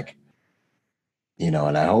is like,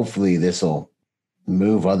 and hopefully this will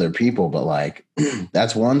move other people, but like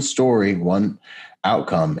that's one story, one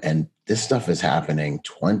outcome. And this stuff is happening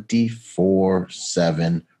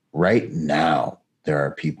 24/7 right now. There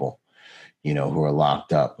are people, who are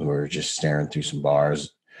locked up, who are just staring through some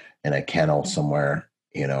bars in a kennel somewhere,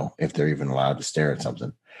 if they're even allowed to stare at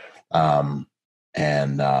something. And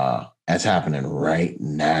that's happening right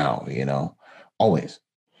now, always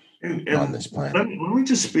on this planet. Let me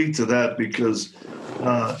just speak to that because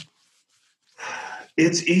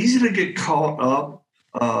it's easy to get caught up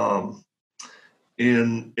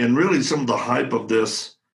in really some of the hype of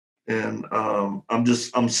this. And I'm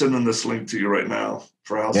sending this link to you right now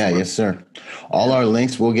for House. Yeah, yes, sir. All our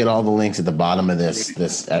links, we'll get all the links at the bottom of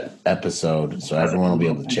this episode, so everyone will be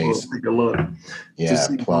able to chase. Take a look. Yeah,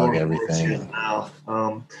 plug everything. Now,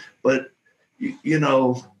 but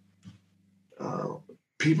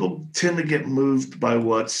people tend to get moved by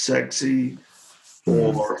what's sexy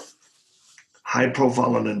or high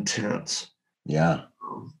profile and intense. Yeah.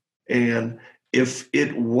 And if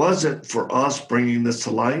it wasn't for us bringing this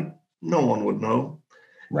to light, no one would know.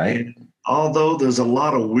 Right. And although there's a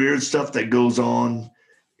lot of weird stuff that goes on,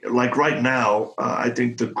 like right now, I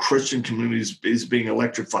think the Christian community is being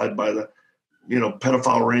electrified by the,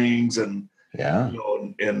 pedophile rings and,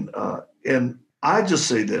 and I just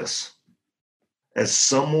say this as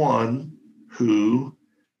someone who,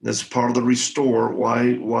 that's part of the restore,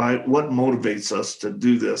 what motivates us to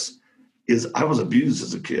do this is I was abused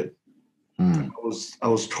as a kid. I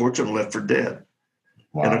was tortured and left for dead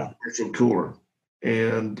in a commercial cooler.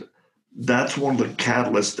 And that's one of the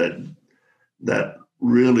catalysts that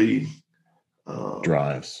really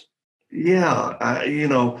drives. Yeah.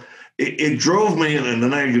 It drove me in a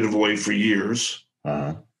negative way for years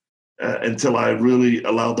until I really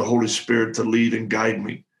allowed the Holy Spirit to lead and guide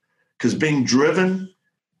me. Because being driven,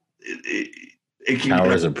 it can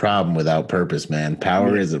power is a problem without purpose, man.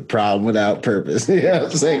 Power is a problem without purpose. Yeah,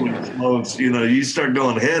 I'm saying. You start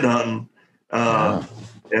going head hunting.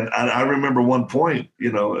 And I remember one point,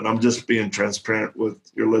 and I'm just being transparent with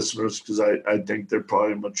your listeners because I think they're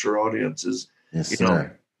probably mature audiences. Yes,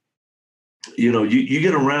 sir. You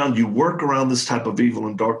get around, you work around this type of evil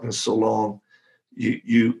and darkness so long,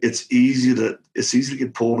 it's easy to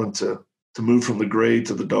get pulled into to move from the gray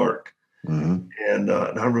to the dark. Mm-hmm. And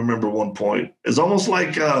I remember one point, it's almost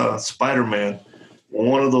like Spider-Man,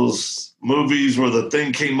 one of those movies where the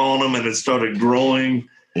thing came on him and it started growing.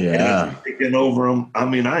 Yeah. Taking over him. I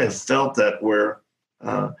mean, I have felt that where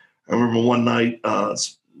I remember one night,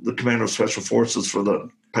 the commander of special forces for the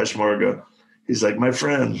Peshmerga, he's like, my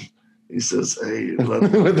friend, he says, hey,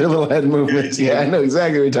 with their little head movements. Yeah, I know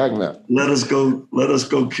exactly what you're talking about. Let us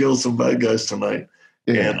go kill some bad guys tonight.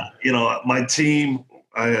 Yeah. And, my team,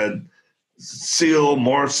 I had SEAL,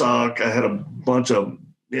 MARSOC, I had a bunch of,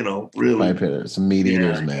 really pipe hitters, some meat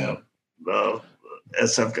eaters, man.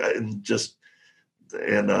 SF guys,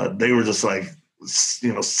 and they were just like,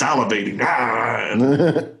 salivating.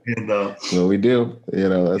 And well, we do,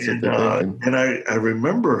 that's what they're thinking. And I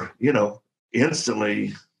remember,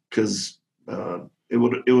 instantly, because it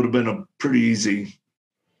would have been a pretty easy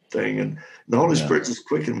thing. And the Holy Spirit just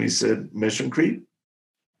quickened me, said, mission creep,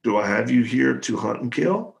 do I have you here to hunt and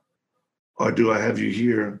kill? Or do I have you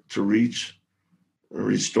here to reach and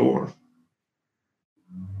restore?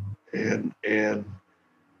 And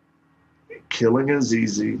killing is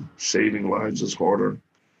easy, saving lives is harder.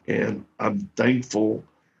 And I'm thankful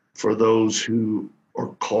for those who are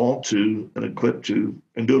called to and equipped to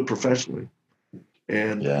and do it professionally.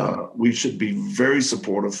 And we should be very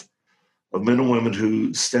supportive of men and women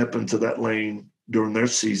who step into that lane during their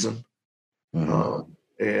season. Mm-hmm.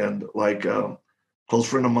 And like a close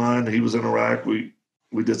friend of mine, he was in Iraq. We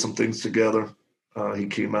did some things together. He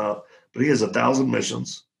came out, but he has 1,000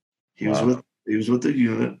 missions. He was with the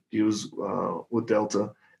unit. He was with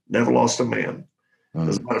Delta. Never lost a man.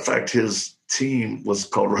 As a matter of fact, his team was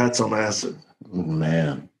called Rats on Acid.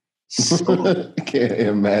 Man. So, I can't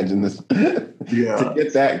imagine this. Yeah. To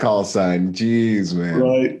get that call sign, geez, man.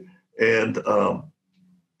 Right. And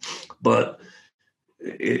but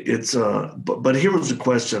it's but here was the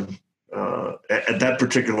question at that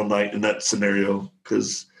particular night in that scenario,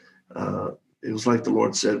 because it was like the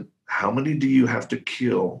Lord said, how many do you have to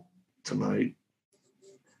kill tonight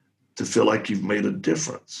to feel like you've made a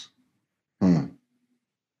difference?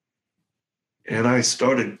 And I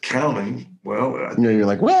started counting. Well, you're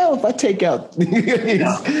like, well, if I take out,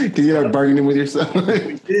 because you're not bargaining with yourself. We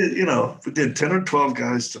did, if we did 10 or 12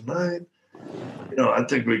 guys tonight, I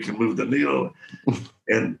think we can move the needle.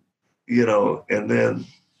 And, and then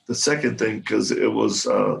the second thing, because it was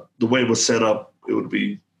the way it was set up, it would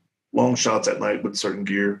be long shots at night with certain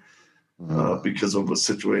gear because of a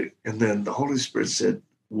situation. And then the Holy Spirit said,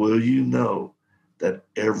 will you know that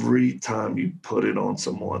every time you put it on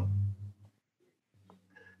someone,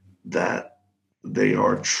 that they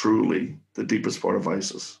are truly the deepest part of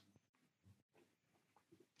ISIS?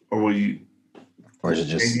 Or will you? Or is it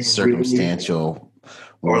just circumstantial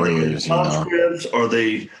warriors, Or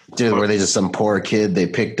they? Dude, were they just some poor kid they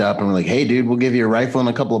picked up and were like, hey, dude, we'll give you a rifle and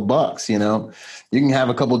a couple of bucks, You can have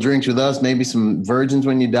a couple drinks with us, maybe some virgins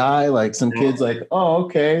when you die. Like some kids like, oh,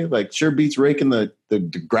 okay. Like sure beats raking the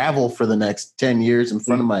gravel for the next 10 years in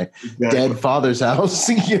front of my dead father's house,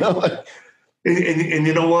 And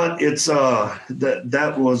you know what? It's that's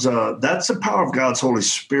the power of God's Holy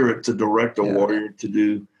Spirit to direct a warrior to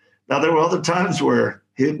do. Now there were other times where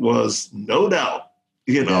it was no doubt,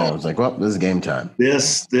 it was like, well, this is game time.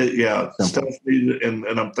 Stuff needed, and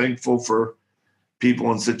I'm thankful for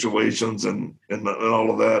people and situations and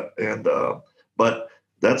all of that. And but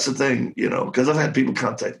that's the thing, because I've had people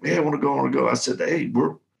contact me, hey, I want to go. I said, hey,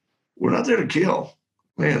 we're not there to kill,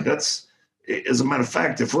 man. That's, as a matter of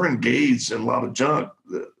fact, if we're engaged in a lot of junk,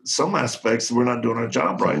 some aspects we're not doing our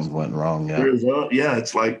job right. Something went wrong.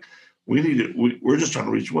 It's like we're just trying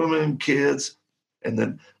to reach women, kids, and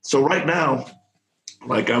then so right now,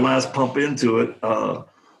 like our last pump into it,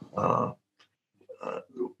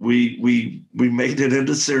 we made it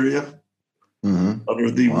into Syria under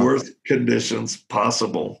the worst conditions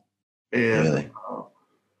possible, and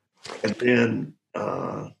then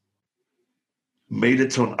made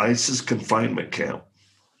it to an ISIS confinement camp.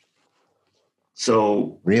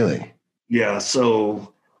 So really, yeah.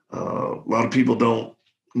 So a lot of people don't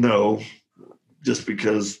know just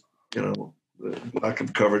because, lack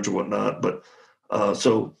of coverage or whatnot. But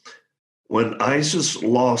so when ISIS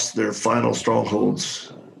lost their final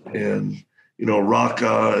strongholds in,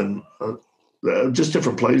 Raqqa and just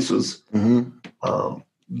different places,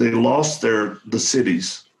 they lost the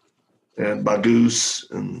cities and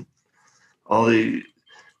Baghouz and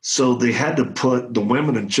so they had to put the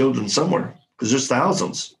women and children somewhere because there's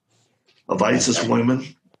thousands of ISIS women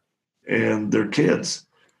and their kids.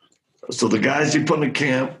 So the guys you put in the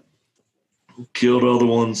camp killed other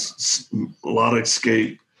ones, a lot of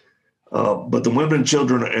escape. But the women and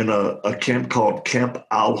children are in a camp called Camp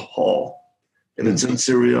Al-Hol, and it's in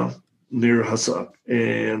Syria near Hassak.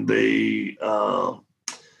 And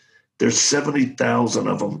there's 70,000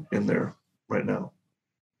 of them in there right now.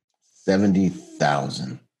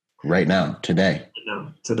 70,000 right now, today.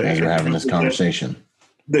 Today, as we're having this conversation.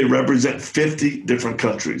 They represent 50 different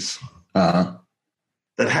countries that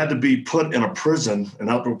had to be put in a prison, an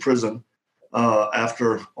outdoor prison,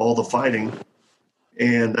 after all the fighting.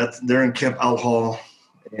 And they're in Camp Al-Hol,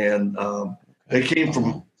 and they came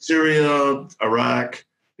from Syria, Iraq,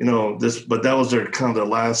 but that was their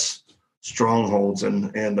last strongholds.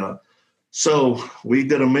 And so we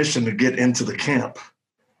did a mission to get into the camp.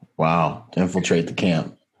 Wow. To infiltrate the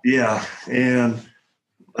camp. Yeah. And,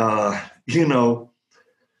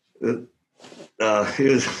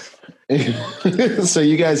 so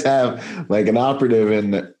you guys have like an operative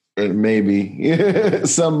in maybe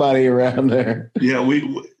somebody around there. Yeah.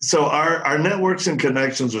 So our networks and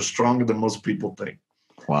connections are stronger than most people think.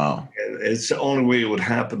 Wow. And it's the only way it would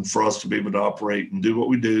happen for us to be able to operate and do what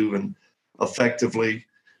we do and effectively,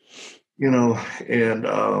 and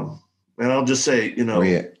I'll just say,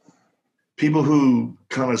 people who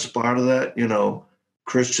kind of aspire to that,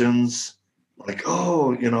 Christians, like,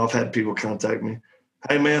 I've had people contact me.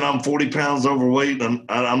 Hey man, I'm 40 pounds overweight and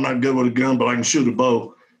I'm not good with a gun, but I can shoot a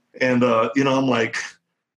bow. And, I'm like,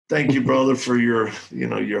 thank you, brother, for your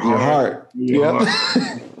heart. Yeah.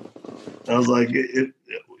 I was like,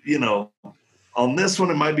 on this one,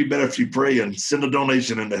 it might be better if you pray and send a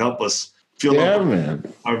donation in to help us fill up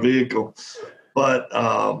our vehicle. But,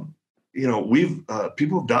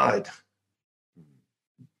 people have died.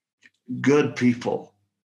 Good people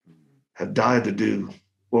have died to do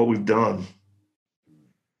what we've done.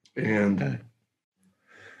 And,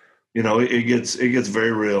 it gets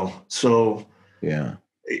very real. So, yeah,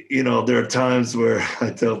 there are times where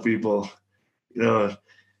I tell people, I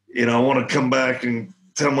want to come back and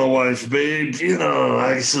tell my wife, babe,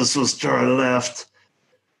 ISIS was to our left,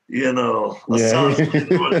 was all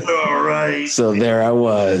right. So there I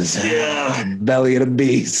was. Yeah. Belly of the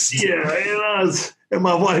beast. Yeah. And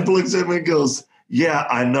my wife looks at me and goes, yeah,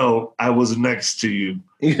 I know. I was next to you.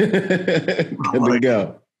 Good to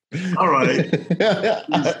go. All right.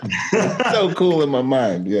 So cool in my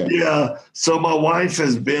mind. Yeah. Yeah. So my wife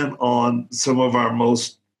has been on some of our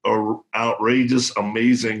most outrageous,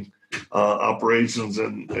 amazing operations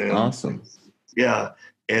and awesome. Yeah.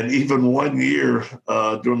 And even 1 year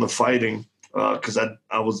during the fighting, because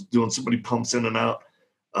I was doing so many pumps in and out,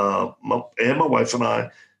 my wife and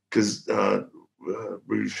I, because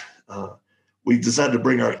we decided to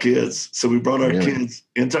bring our kids. So we brought our kids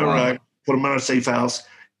into Iraq, put them in our safe house.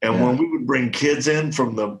 And when we would bring kids in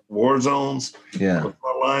from the war zones, the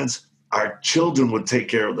front lines, our children would take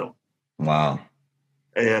care of them. Wow.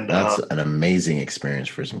 And that's an amazing experience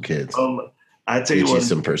for some kids. I tell you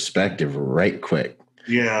some perspective right quick.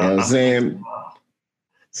 Yeah. You know what I'm saying?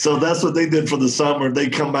 So that's what they did for the summer. They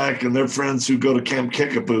come back and their friends who go to Camp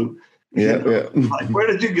Kickapoo. Like, where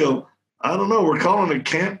did you go? I don't know. We're calling it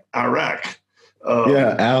Camp Iraq.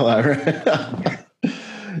 Iraq.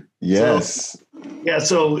 Yes.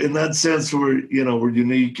 So in that sense, we're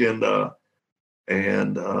unique and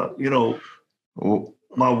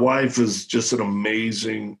my wife is just an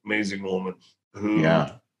amazing, amazing woman who,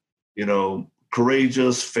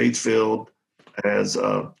 courageous, faith-filled, as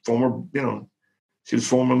a former, she was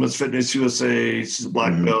former Miss Fitness USA. She's a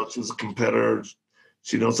black belt. She was a competitor.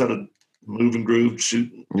 She knows how to move and groove, shoot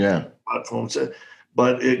platforms.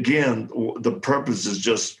 But again, the purpose is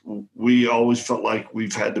just, we always felt like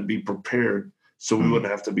we've had to be prepared so we wouldn't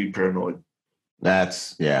have to be paranoid.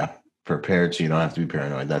 That's, prepared so you don't have to be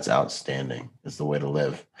paranoid. That's outstanding. It's the way to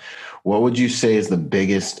live. What would you say is the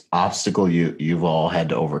biggest obstacle you've all had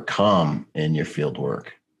to overcome in your field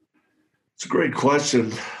work? It's a great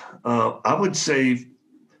question. I would say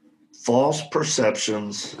false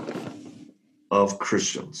perceptions of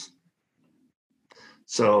Christians.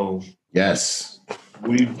 So yes,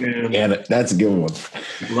 we've been that's a good one.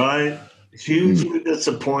 Right, hugely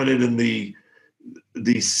disappointed in the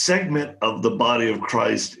segment of the body of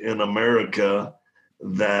Christ in America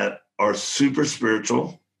that are super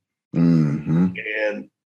spiritual and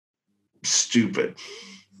stupid.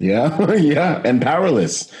 Yeah, yeah, and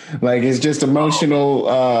powerless. Like it's just emotional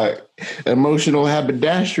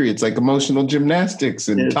haberdashery. It's like emotional gymnastics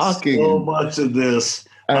and It's talking. So much of this.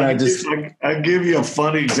 And I give you a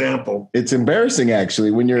funny example. It's embarrassing,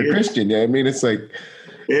 actually, when you're a Christian. Yeah, I mean, it's like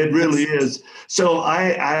it really is. So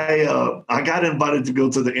I got invited to go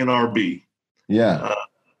to the NRB. Yeah,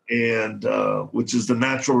 and which is the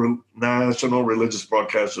National Religious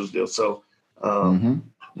Broadcasters deal. So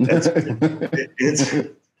there's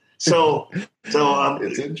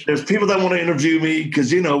people that want to interview me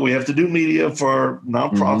because we have to do media for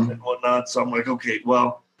nonprofit and whatnot. So I'm like, okay,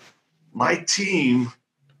 well, my team,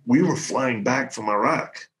 we were flying back from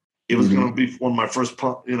Iraq. It was going to be one of my first,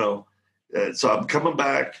 so I'm coming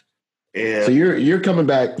back. And so you're coming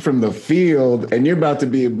back from the field, and you're about to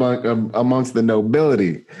be amongst the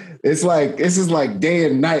nobility. It's like this is like day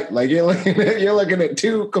and night. Like you're looking at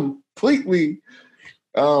two completely.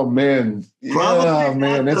 Oh man,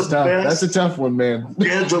 that's tough. That's a tough one, man.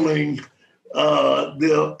 Scheduling,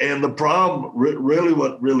 and the problem, really,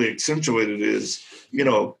 what really accentuated is,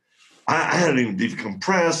 I hadn't even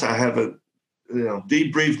decompressed. I haven't,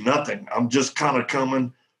 debriefed, nothing. I'm just kind of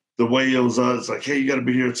coming. The way it was, it's like, hey, you got to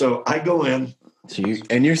be here. So I go in.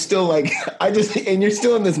 And you're still like, and you're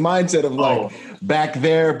still in this mindset of like back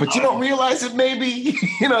there, but you don't realize it maybe,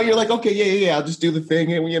 you're like, okay, yeah, I'll just do the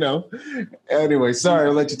thing. And, anyway, sorry,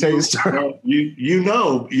 I'll let you tell your story. You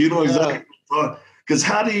know exactly. Because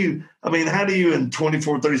how do you in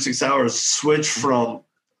 24, 36 hours switch from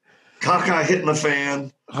cockeye hitting the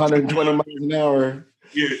fan, 120 miles an hour.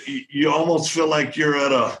 You almost feel like you're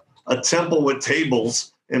at a temple with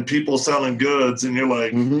tables and people selling goods, and you're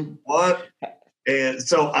like, what? And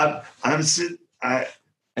so I'm sitting.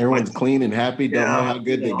 Everyone's clean and happy. Don't know how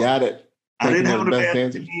good they got it. I didn't have an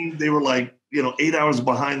advanced team. They were like, 8 hours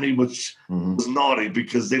behind me, which was naughty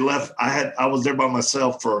because they left. I was there by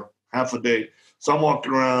myself for half a day. So I'm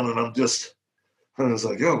walking around and I was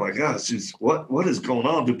like, oh my gosh, what is going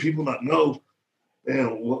on? Do people not know,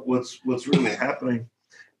 what's really happening?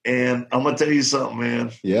 And I'm gonna tell you something,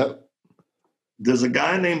 man. Yep. There's a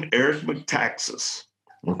guy named Eric McTaxis.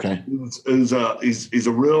 Okay. He's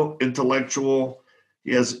a real intellectual.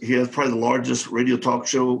 He has probably the largest radio talk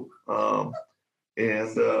show, and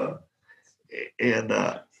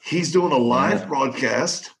he's doing a live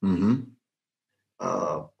broadcast. And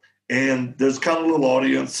there's kind of a little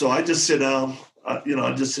audience, so I just sit down. And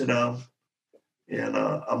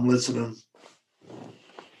I'm listening.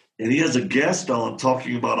 And he has a guest on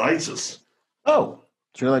talking about ISIS. Oh.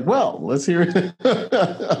 So you're like, well, let's hear it.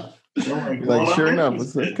 Sure enough,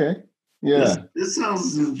 it's okay. Yeah. This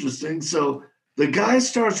sounds interesting. So the guy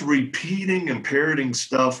starts repeating and parroting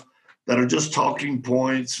stuff that are just talking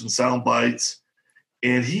points and sound bites.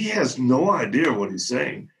 And he has no idea what he's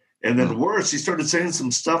saying. And then worse, he started saying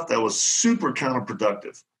some stuff that was super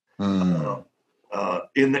counterproductive in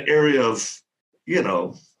the area of,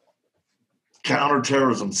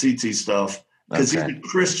 counterterrorism, CT stuff. Because he's a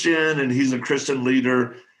Christian and he's a Christian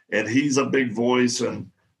leader and he's a big voice and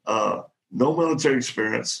no military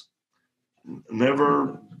experience,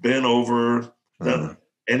 never been over that.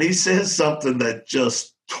 And he says something that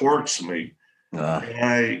just torques me.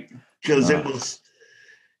 I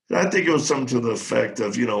think it was something to the effect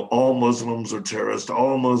of, all Muslims are terrorists,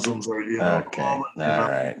 all Muslims are, all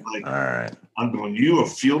right. I'm going,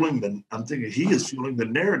 I'm thinking he is fueling the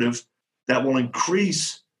narrative that will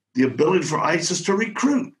increase the ability for ISIS to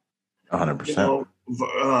recruit. 100%.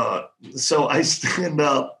 So I stand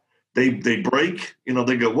up, they break,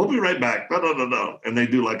 they go, we'll be right back. No. And they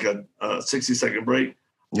do like a 60-second break.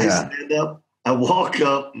 Yeah. I stand up, I walk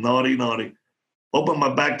up, naughty, open my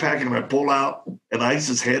backpack and I pull out an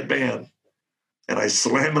ISIS headband and I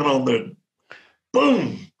slam it on there.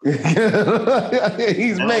 Boom.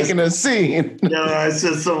 He's making a scene. I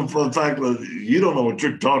said something for the fact that you don't know what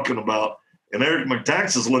you're talking about. And Eric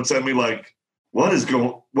McTaxis looks at me like, and I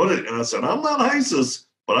said, I'm not ISIS,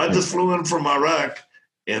 but I just flew in from Iraq,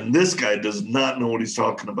 and this guy does not know what he's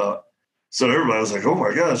talking about. So everybody was like, oh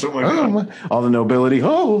my gosh. All the nobility. Yeah.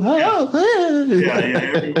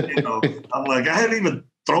 I'm like, I hadn't even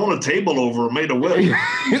thrown a table over or made a whip.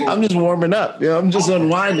 I'm just warming up. Yeah, I'm just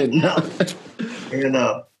unwinding. And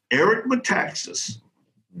Eric McTaxis,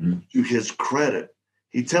 to his credit,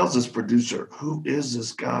 he tells his producer, who is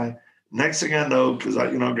this guy? Next thing I know, because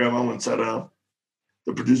I grab my one and sat down,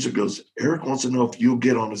 the producer goes, Eric wants to know if you'll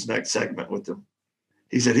get on his next segment with him.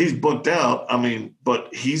 He said, he's booked out. I mean,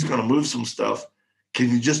 but he's going to move some stuff. Can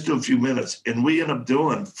you just do a few minutes? And we end up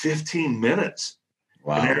doing 15 minutes.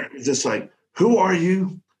 Wow. And Eric was just like, who are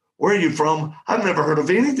you? Where are you from? I've never heard of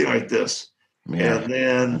anything like this. Yeah, and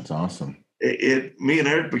then that's awesome. Me and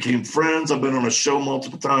Eric became friends. I've been on a show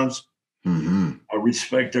multiple times. Mm-hmm. I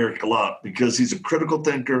respect Eric a lot because he's a critical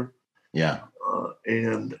thinker. Yeah.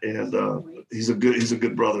 And he's a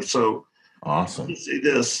good brother. So awesome. You see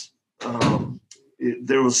this.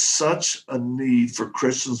 There was such a need for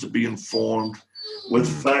Christians to be informed with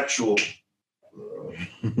factual.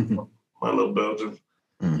 My little Belgian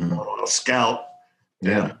Scout.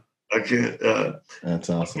 Yeah, I can't.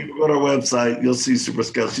 That's awesome. If you go to our website, you'll see Super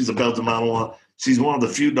Scout. She's a Belgian Malinois. She's one of the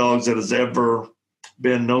few dogs that has ever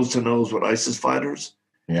been nose to nose with ISIS fighters.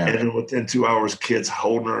 Yeah, and then within 2 hours, kids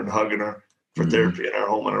holding her and hugging her for therapy in our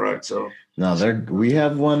home in Iraq. So no, we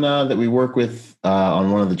have one that we work with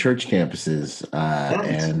on one of the church campuses,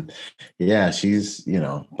 nice. And yeah, she's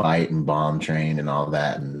bite and bomb trained and all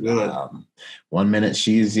that. And 1 minute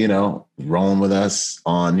she's rolling with us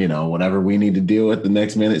on whatever we need to deal with. The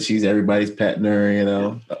next minute she's everybody's petting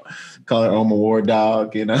her. Call her Oma War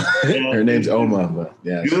Dog. Her name's Oma. But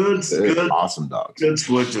yeah, good, awesome dog. Good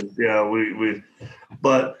switches. Yeah,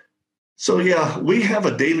 but. So, yeah, we have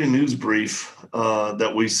a daily news brief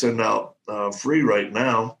that we send out free right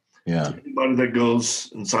now to anybody that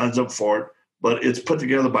goes and signs up for it. But it's put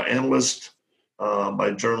together by analysts,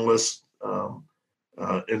 by journalists, and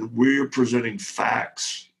we're presenting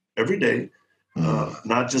facts every day,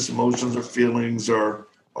 not just emotions or feelings or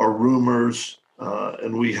rumors.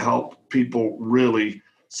 And we help people really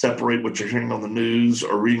separate what you're hearing on the news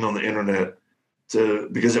or reading on the internet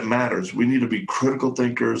because it matters. We need to be critical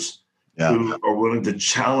thinkers. Who are willing to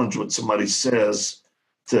challenge what somebody says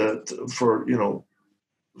for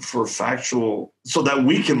factual, so that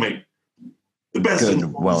we can make the best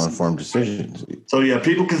well-informed decisions. So yeah,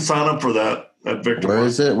 people can sign up for that at Victor. Where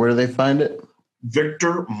is it? Where do they find it?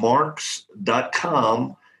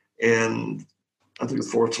 VictorMarx.com, and I think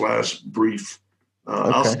it's /brief.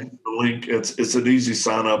 I'll send you the link. It's an easy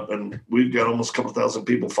sign up, and we've got almost a couple thousand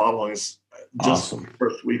people following us just the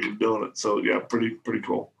first week of doing it. So yeah, pretty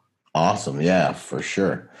cool. Awesome. Yeah, for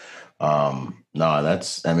sure. And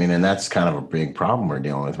that's kind of a big problem we're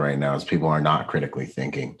dealing with right now is people are not critically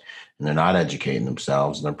thinking and they're not educating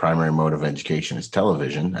themselves. And their primary mode of education is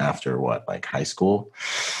television after high school.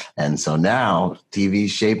 And so now TV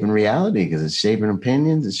is shaping reality because it's shaping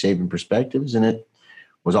opinions, it's shaping perspectives, and it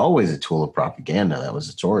was always a tool of propaganda. That was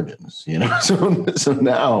its origins, So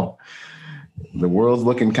now the world's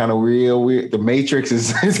looking kind of real. The Matrix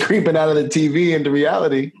is creeping out of the TV into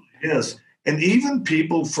reality. Yes. And even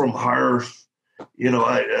people from higher,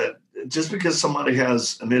 just because somebody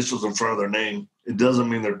has initials in front of their name, it doesn't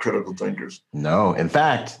mean they're critical thinkers. No. In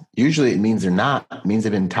fact, usually it means they're not. It means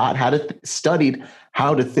they've been taught studied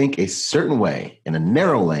how to think a certain way in a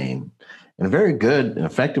narrow lane, in a very good and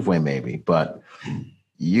effective way, maybe. But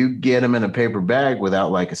you get them in a paper bag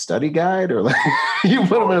without a study guide, or you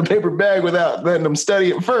put them in a paper bag without letting them study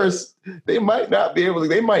it first, they might not be able to,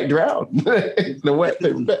 they might drown in a wet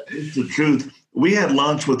paper bag. It's the truth. We had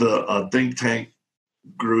lunch with a think tank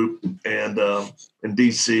group and in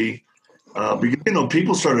DC because,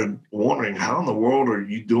 people started wondering, how in the world are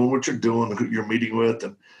you doing what you're doing, who you're meeting with?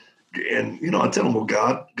 And I tell them, well,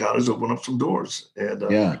 God has opened up some doors.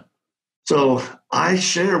 And so I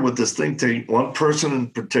share with this think tank, one person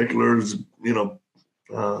in particular is,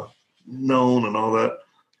 known and all that.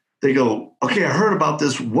 They go, okay, I heard about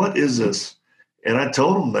this. What is this? And I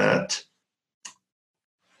told them that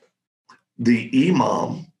the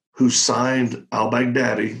imam who signed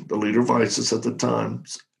al-Baghdadi, the leader of ISIS at the time,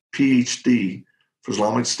 PhD for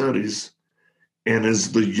Islamic studies, and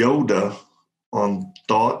is the Yoda on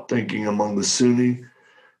thought thinking among the Sunni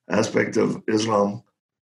aspect of Islam,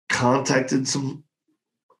 contacted some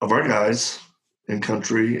of our guys in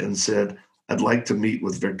country and said, I'd like to meet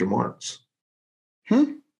with Victor Marx.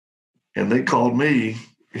 And they called me.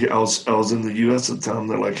 I was in the U.S. at the time.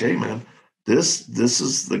 They're like, hey, man, this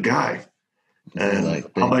is the guy. And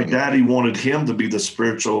al-Baghdadi wanted him to be the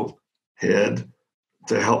spiritual head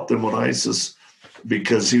to help them with ISIS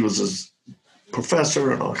because he was his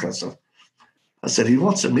professor and all that kind of stuff. I said, he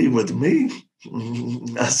wants to meet with me?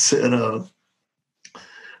 I said,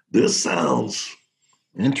 this sounds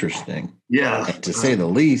interesting. Yeah. To say the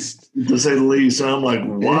least. To say the least. And I'm like,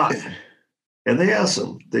 why? And they asked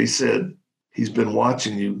him, they said, he's been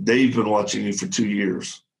watching you. They've been watching you for 2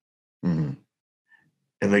 years. Mm-hmm.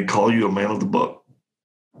 And they call you a man of the book.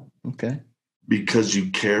 Okay. Because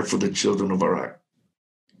you care for the children of Iraq.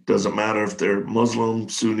 Doesn't matter if they're Muslim,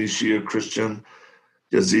 Sunni, Shia, Christian,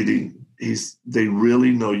 Yazidi, they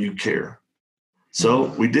really know you care. So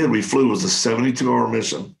we did. We flew. It was a 72-hour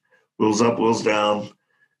mission. Wheels up, wheels down.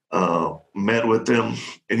 Met with them.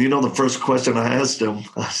 And the first question I asked him,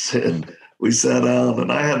 I said, we sat down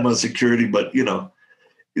and I had my security, but but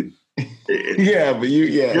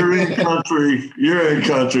you're in country. You're in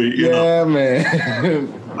country. Yeah, man.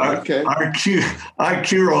 Okay. Our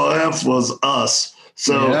QRF was us.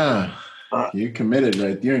 So you're committed,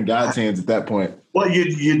 right? You're in God's hands at that point. Well,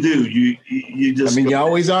 you do. You just. I mean, you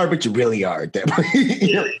always are, but you really are at that point.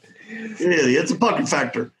 Really, it's a pucking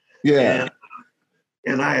factor. Yeah.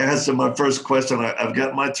 And I asked him my first question. I've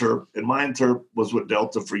got my Terp, and my Terp was with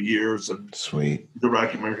Delta for years, and sweet, the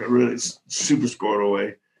Iraqi American, really super scored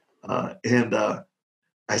away. And I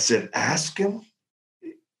said, ask him.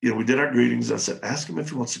 We did our greetings. I said, ask him if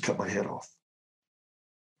he wants to cut my head off.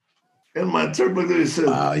 And my Terp looked at me and said,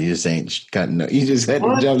 "Wow, you just ain't cutting. You just had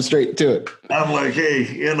to jump straight to it." I'm like, hey,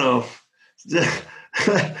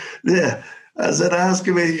 yeah. I said, ask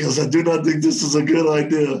him. He goes, I do not think this is a good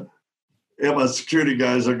idea. And my security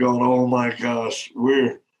guys are going, oh my gosh,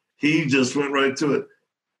 he just went right to it.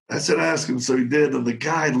 I said, ask him. So he did. And the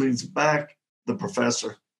guy leans back, the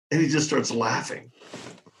professor, and he just starts laughing.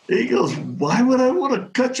 He goes, why would I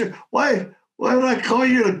want to why would I call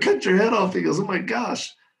you to cut your head off? He goes, oh my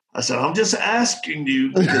gosh. I said, I'm just asking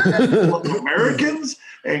you, Americans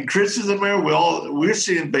and Christians in America, we're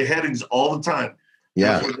seeing beheadings all the time.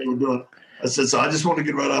 Yeah. That's what they were doing. I said, so I just want to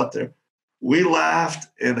get right out there. We laughed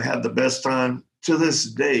and had the best time. To this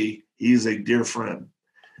day, he's a dear friend.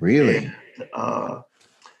 Really? And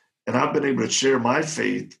I've been able to share my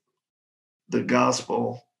faith, the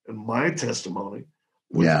gospel, and my testimony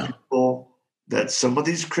with people that some of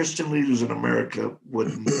these Christian leaders in America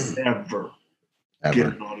would never get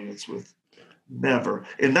an audience with. Never.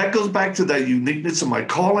 And that goes back to that uniqueness of my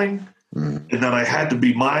calling, and that I had to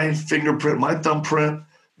be my fingerprint, my thumbprint,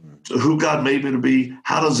 to who God made me to be.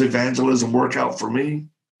 How does evangelism work out for me?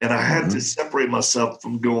 And I had to separate myself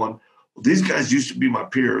from going, well, these guys used to be my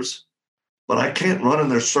peers, but I can't run in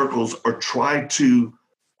their circles or try to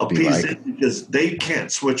appease them because they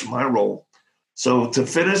can't switch my role. So to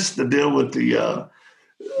finish the deal with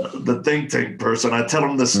the think tank person, I tell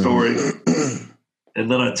them the story. And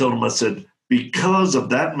then I told him, I said, because of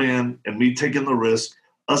that man and me taking the risk,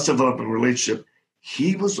 us developing a relationship,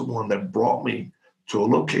 he was the one that brought me to a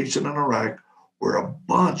location in Iraq where a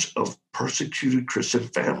bunch of persecuted Christian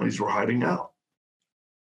families were hiding out.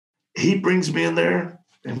 He brings me in there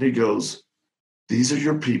and he goes, these are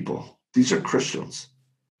your people. These are Christians.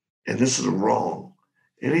 And this is wrong.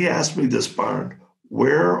 And he asked me this, Byron,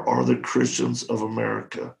 where are the Christians of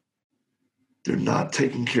America? They're not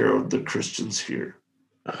taking care of the Christians here.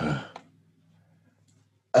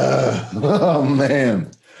 Oh,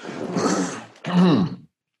 man.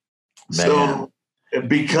 So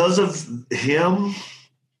because of him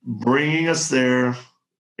bringing us there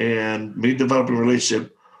and me developing a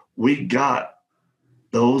relationship, we got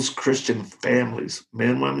those Christian families,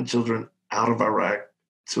 men, women, children, out of Iraq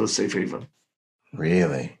to a safe haven.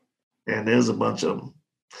 Really? And there's a bunch of them.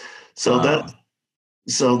 So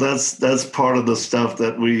that's part of the stuff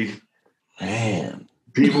that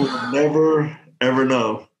people will never ever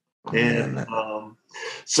know. And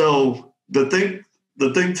so the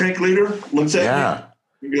think tank leader looks at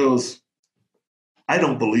me and goes, I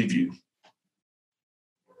don't believe you.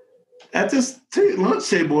 At this lunch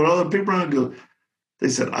table with other people around, go, they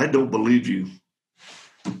said, I don't believe you.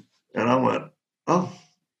 And I went, oh,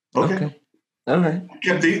 okay. All right. I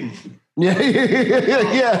kept eating. Yeah.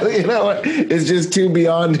 You know what? It's just too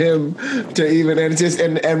beyond him to even, and it's just,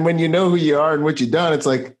 and when you know who you are and what you've done, it's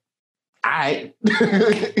like,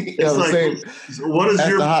 it's like, what is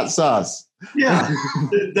that's the hot sauce? Yeah,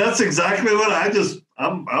 that's exactly what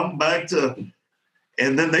I'm back to.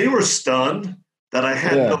 And then they were stunned that I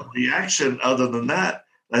had no reaction other than that.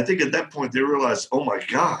 And I think at that point they realized, oh my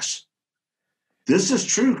gosh, this is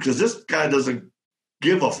true, because this guy doesn't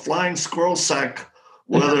give a flying squirrel sack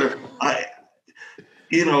whether I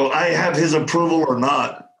have his approval or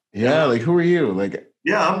not. Yeah, like who are you? Like,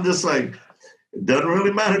 yeah, I'm just like, it doesn't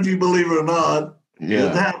really matter if you believe it or not. Yeah.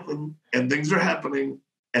 It happened, and things are happening,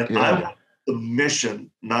 and I want the mission,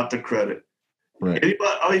 not the credit. Right.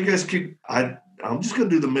 Anybody, all you guys I'm just going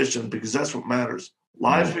to do the mission because that's what matters.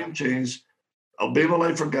 Lives being changed. I'll be a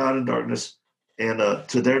light for God in darkness. And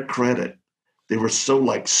to their credit, they were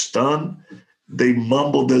so stunned. They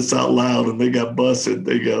mumbled this out loud and they got busted.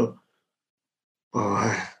 They go,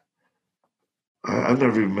 oh, I've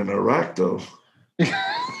never even been to Iraq though. And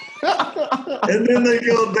then they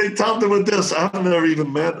topped it with this. I've never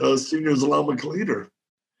even met a senior Islamic leader.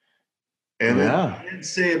 And Yeah. I didn't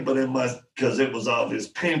say it, but because it was obvious,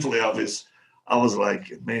 painfully obvious, I was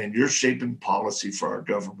like, man, you're shaping policy for our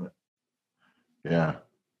government. Yeah.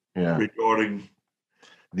 Yeah. Regarding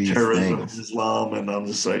These terrorism, things. Islam, and I'm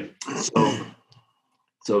just like,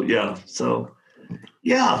 so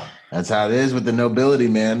yeah. That's how it is with the nobility,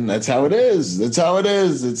 man. That's how it is. That's how it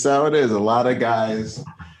is. It's how it is. A lot of guys.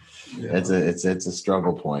 Yeah. It's a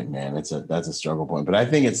struggle point, man. That's a struggle point. But I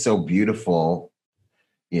think it's so beautiful,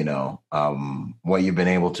 what you've been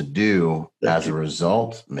able to do as a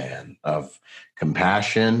result, man, of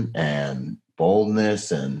compassion and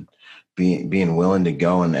boldness and being willing to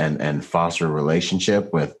go and foster a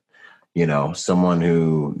relationship with, someone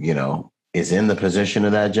who, is in the position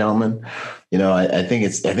of that gentleman. I think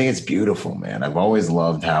it's beautiful, man. I've always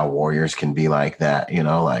loved how warriors can be like that, and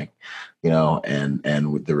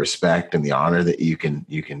with the respect and the honor that you can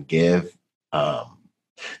give,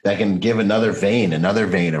 that can give another vein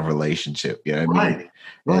of relationship. You know what I mean?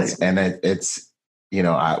 Right. It's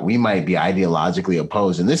we might be ideologically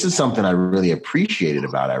opposed. And this is something I really appreciated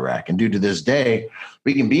about Iraq. And due to this day,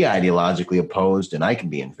 we can be ideologically opposed and I can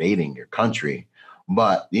be invading your country.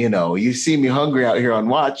 But, you see me hungry out here on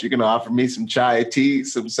watch, you're going to offer me some chai tea,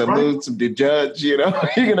 some salud, some dejudge, you're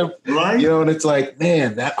going to, and it's like,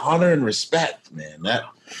 man, that honor and respect, man, that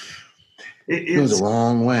it goes a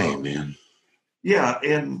long way, man. Yeah.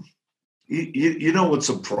 And what's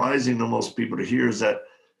surprising to most people to hear is that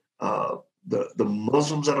the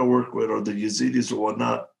Muslims that I work with or the Yazidis or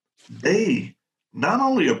whatnot, they not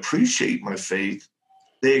only appreciate my faith,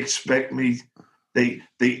 they expect me, they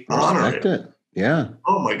honor it. Yeah.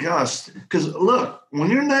 Oh my gosh. Because look, when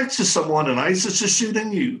you're next to someone and ISIS is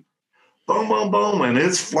shooting you, boom, boom, boom, and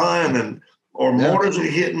it's flying or mortars are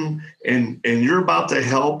hitting and you're about to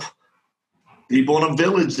help people in a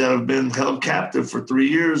village that have been held captive for 3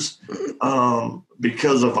 years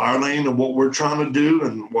because of our lane and what we're trying to do.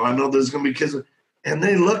 And I know there's going to be kids. And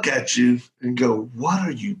they look at you and go, what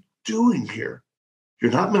are you doing here?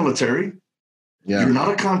 You're not military. Yeah. You're not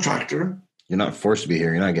a contractor. You're not forced to be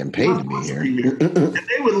here. You're not getting paid to be here. And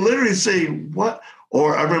they would literally say, what?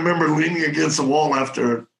 Or I remember leaning against the wall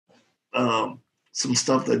after some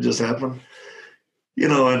stuff that just happened,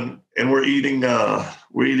 and we're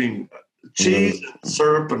eating cheese, and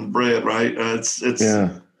syrup, and bread, right? It's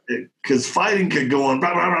because fighting could go on,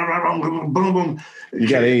 boom, boom, boom. You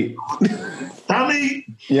got to eat. Time to eat.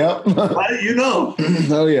 Yep.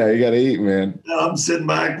 Oh, yeah, you got to eat, man. I'm sitting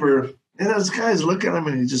back and those guys look at him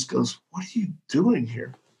and he just goes, what are you doing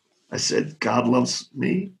here? I said, God loves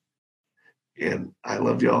me and I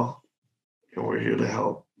love y'all and we're here to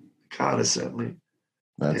help. God has sent me.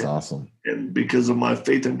 That's awesome. And because of my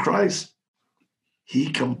faith in Christ,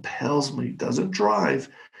 he compels me, doesn't drive.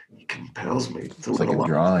 He compels me. It's like a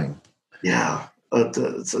drawing. Yeah.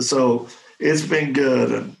 So it's been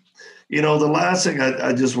good. And, the last thing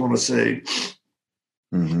I just want to say,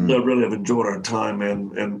 I really have enjoyed our time,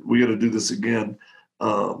 and we got to do this again.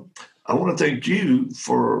 I want to thank you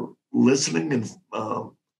for listening and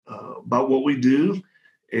about what we do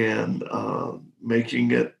and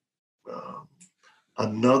making it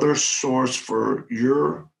another source for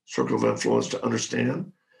your circle of influence to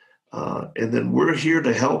understand. And then we're here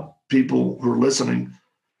to help people who are listening.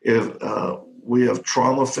 If we have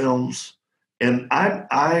trauma films, and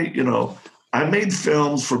I made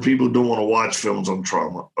films for people who don't want to watch films on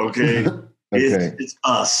trauma. Okay, It's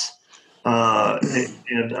us, but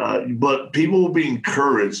people will be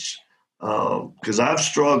encouraged because I've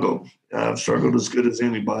struggled. I've struggled as good as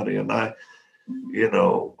anybody, and I,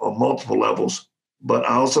 on multiple levels. But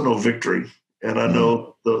I also know victory, and I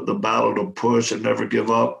know the battle to push and never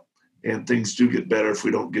give up. And things do get better if we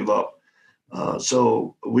don't give up.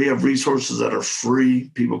 So we have resources that are free.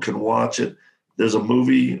 People can watch it. There's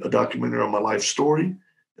a documentary on my life story.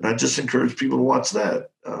 And I just encourage people to watch that,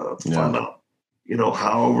 find out,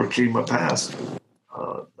 how I overcame my past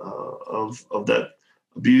of that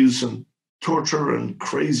abuse and torture and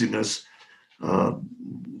craziness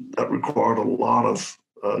that required a lot of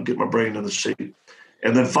get my brain in the shape.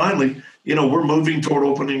 And then finally, we're moving toward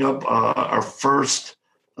opening up our first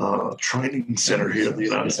training center here in the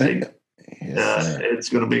United States. Yes, it's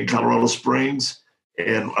going to be in Colorado Springs.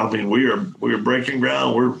 And I mean, we are breaking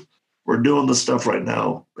ground. We're doing this stuff right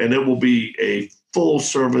now, and it will be a full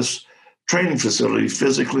service training facility,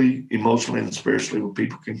 physically, emotionally, and spiritually, where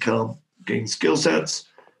people can come gain skill sets,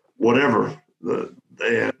 whatever.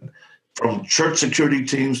 And from church security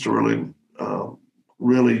teams to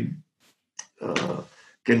really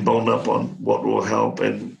getting boned up on what will help.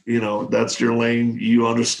 And that's your lane. You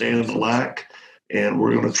understand the lack, and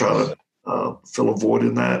we're going to try to fill a void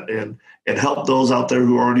in that and help those out there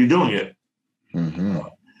who are already doing it.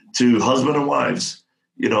 to husband and wives.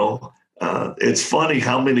 You know, it's funny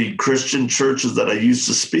how many Christian churches that I used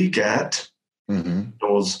to speak at, I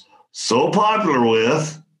was so popular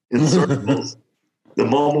with in circles. The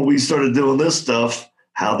moment we started doing this stuff,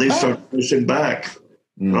 how they started pushing back.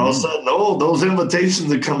 And all of a sudden, those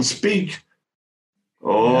invitations to come speak,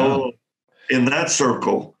 in that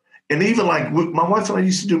circle. And even like my wife and I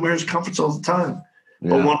used to do marriage conference all the time.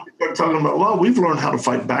 Yeah. But when we start talking about, well, we've learned how to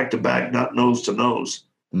fight back to back, not nose to nose.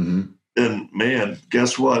 And man,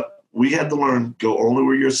 guess what? We had to learn, go only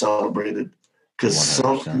where you're celebrated, because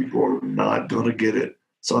some people are not going to get it.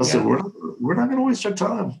 So I said, we're not going to waste our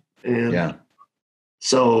time. And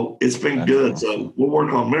so it's been good. Awesome. So we'll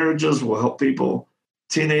work on marriages. We'll help people,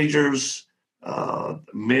 teenagers,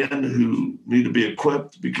 men who need to be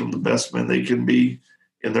equipped to become the best men they can be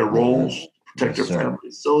in their roles, protect their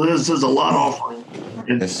families. So there's a lot offering.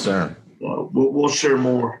 And, yes, sir. We'll share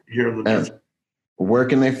more here in the next. Where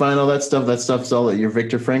can they find all that stuff? That stuff's all at your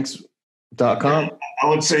VictorFranks.com? I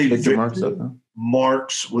would say VictorMarx.com.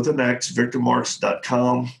 Marx with an X,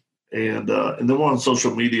 VictorMarx.com. And then we're on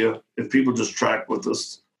social media. If people just track with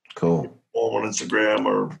us, cool, on Instagram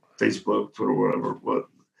or Facebook, Twitter, whatever, but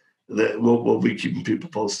we'll be keeping people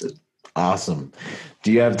posted. Awesome.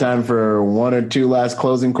 Do you have time for one or two last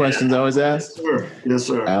closing questions I always ask? Yes,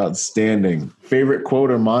 sir. Outstanding. Favorite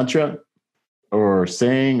quote or mantra or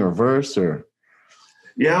saying or verse or?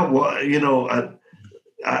 Yeah, well, you know,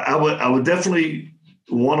 I would definitely,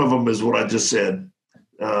 one of them is what I just said.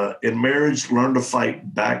 In marriage, learn to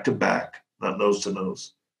fight back to back, not nose to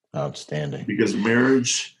nose. Outstanding. Because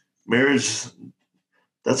marriage,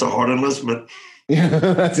 that's a hard enlistment. Yeah,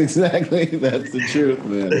 that's the truth,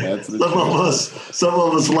 man. That's the truth. Some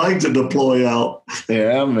of us like to deploy out.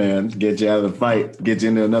 Yeah, man. Get you out of the fight, get you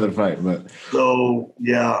into another fight. But so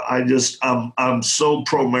yeah, I'm so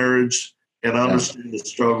pro marriage, and I understand the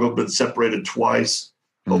struggle. Been separated twice,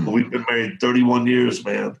 but we've been married 31 years,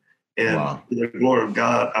 man. And to the glory of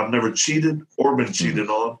God, I've never cheated or been cheated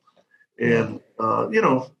on. And, you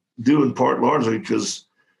know, due in part largely because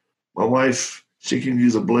my wife, she can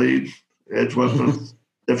use a blade, edge weapons,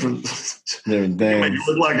 different things. Make it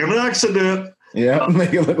look like an accident. Yeah,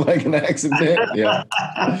 make it look like an accident. Yeah.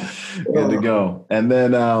 Good to go. And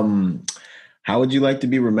then how would you like to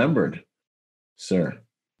be remembered, sir?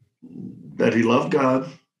 That he loved God.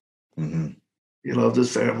 He loved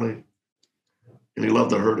his family. And he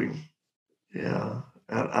loved the hurting. Yeah.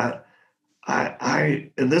 And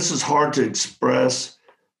and this is hard to express,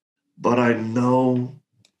 but I know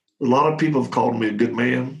a lot of people have called me a good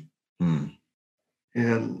man.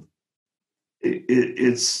 And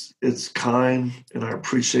it's kind, and I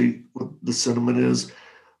appreciate what the sentiment is,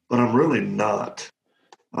 but I'm really not.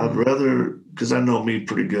 I'd rather, because I know me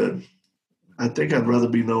pretty good, I think I'd rather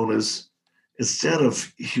be known as, instead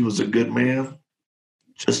of he was a good man,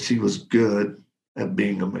 just he was good at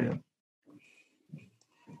being a man.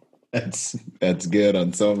 That's good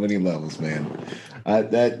on so many levels, man.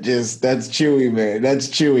 That's chewy, man. That's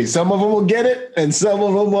chewy. Some of them will get it, and some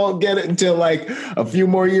of them won't get it until like a few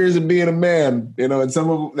more years of being a man, you know. And some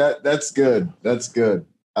of them, that's good. That's good.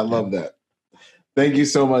 I love that. Thank you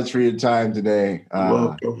so much for your time today,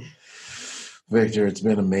 welcome, Victor. It's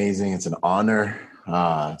been amazing. It's an honor.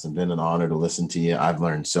 It's been an honor to listen to you. I've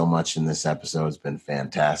learned so much in this episode. It's been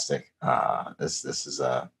fantastic. This is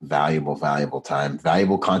a valuable time,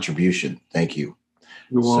 valuable contribution. Thank you,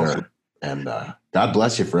 sir. And God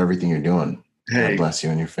bless you for everything you're doing. Hey, God bless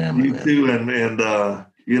you and your family. You too. And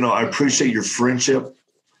you know, I appreciate your friendship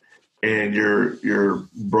and your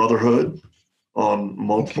brotherhood on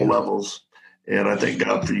multiple levels. And I thank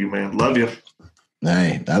God for you, man. Love you.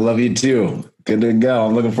 Hey, I love you too. Good to go.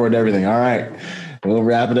 I'm looking forward to everything. All right. We'll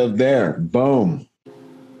wrap it up there. Boom.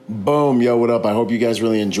 Boom. Yo, what up? I hope you guys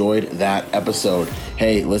really enjoyed that episode.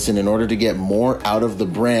 Hey, listen, in order to get more out of the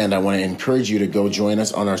brand, I want to encourage you to go join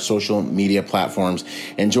us on our social media platforms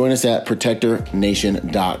and join us at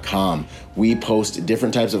protectornation.com. We post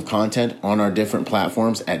different types of content on our different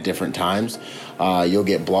platforms at different times. You'll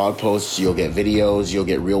get blog posts, you'll get videos, you'll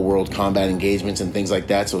get real world combat engagements and things like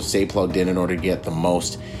that. So stay plugged in order to get the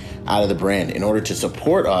most out of the brand. In order to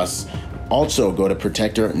support us, also go to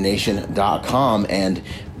protectornation.com and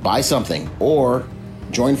buy something or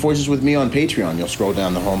join forces with me on Patreon. You'll scroll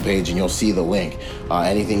down the homepage and you'll see the link.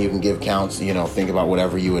 Anything you can give counts. You know, think about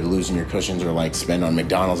whatever you would lose in your cushions or like spend on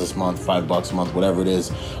McDonald's this month, $5 a month, whatever it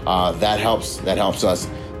is. That helps us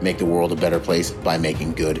make the world a better place by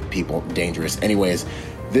making good people dangerous. Anyways,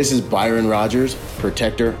 this is Byron Rogers,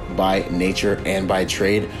 protector by nature and by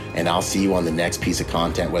trade, and I'll see you on the next piece of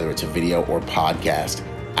content, whether it's a video or podcast.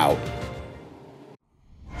 Out.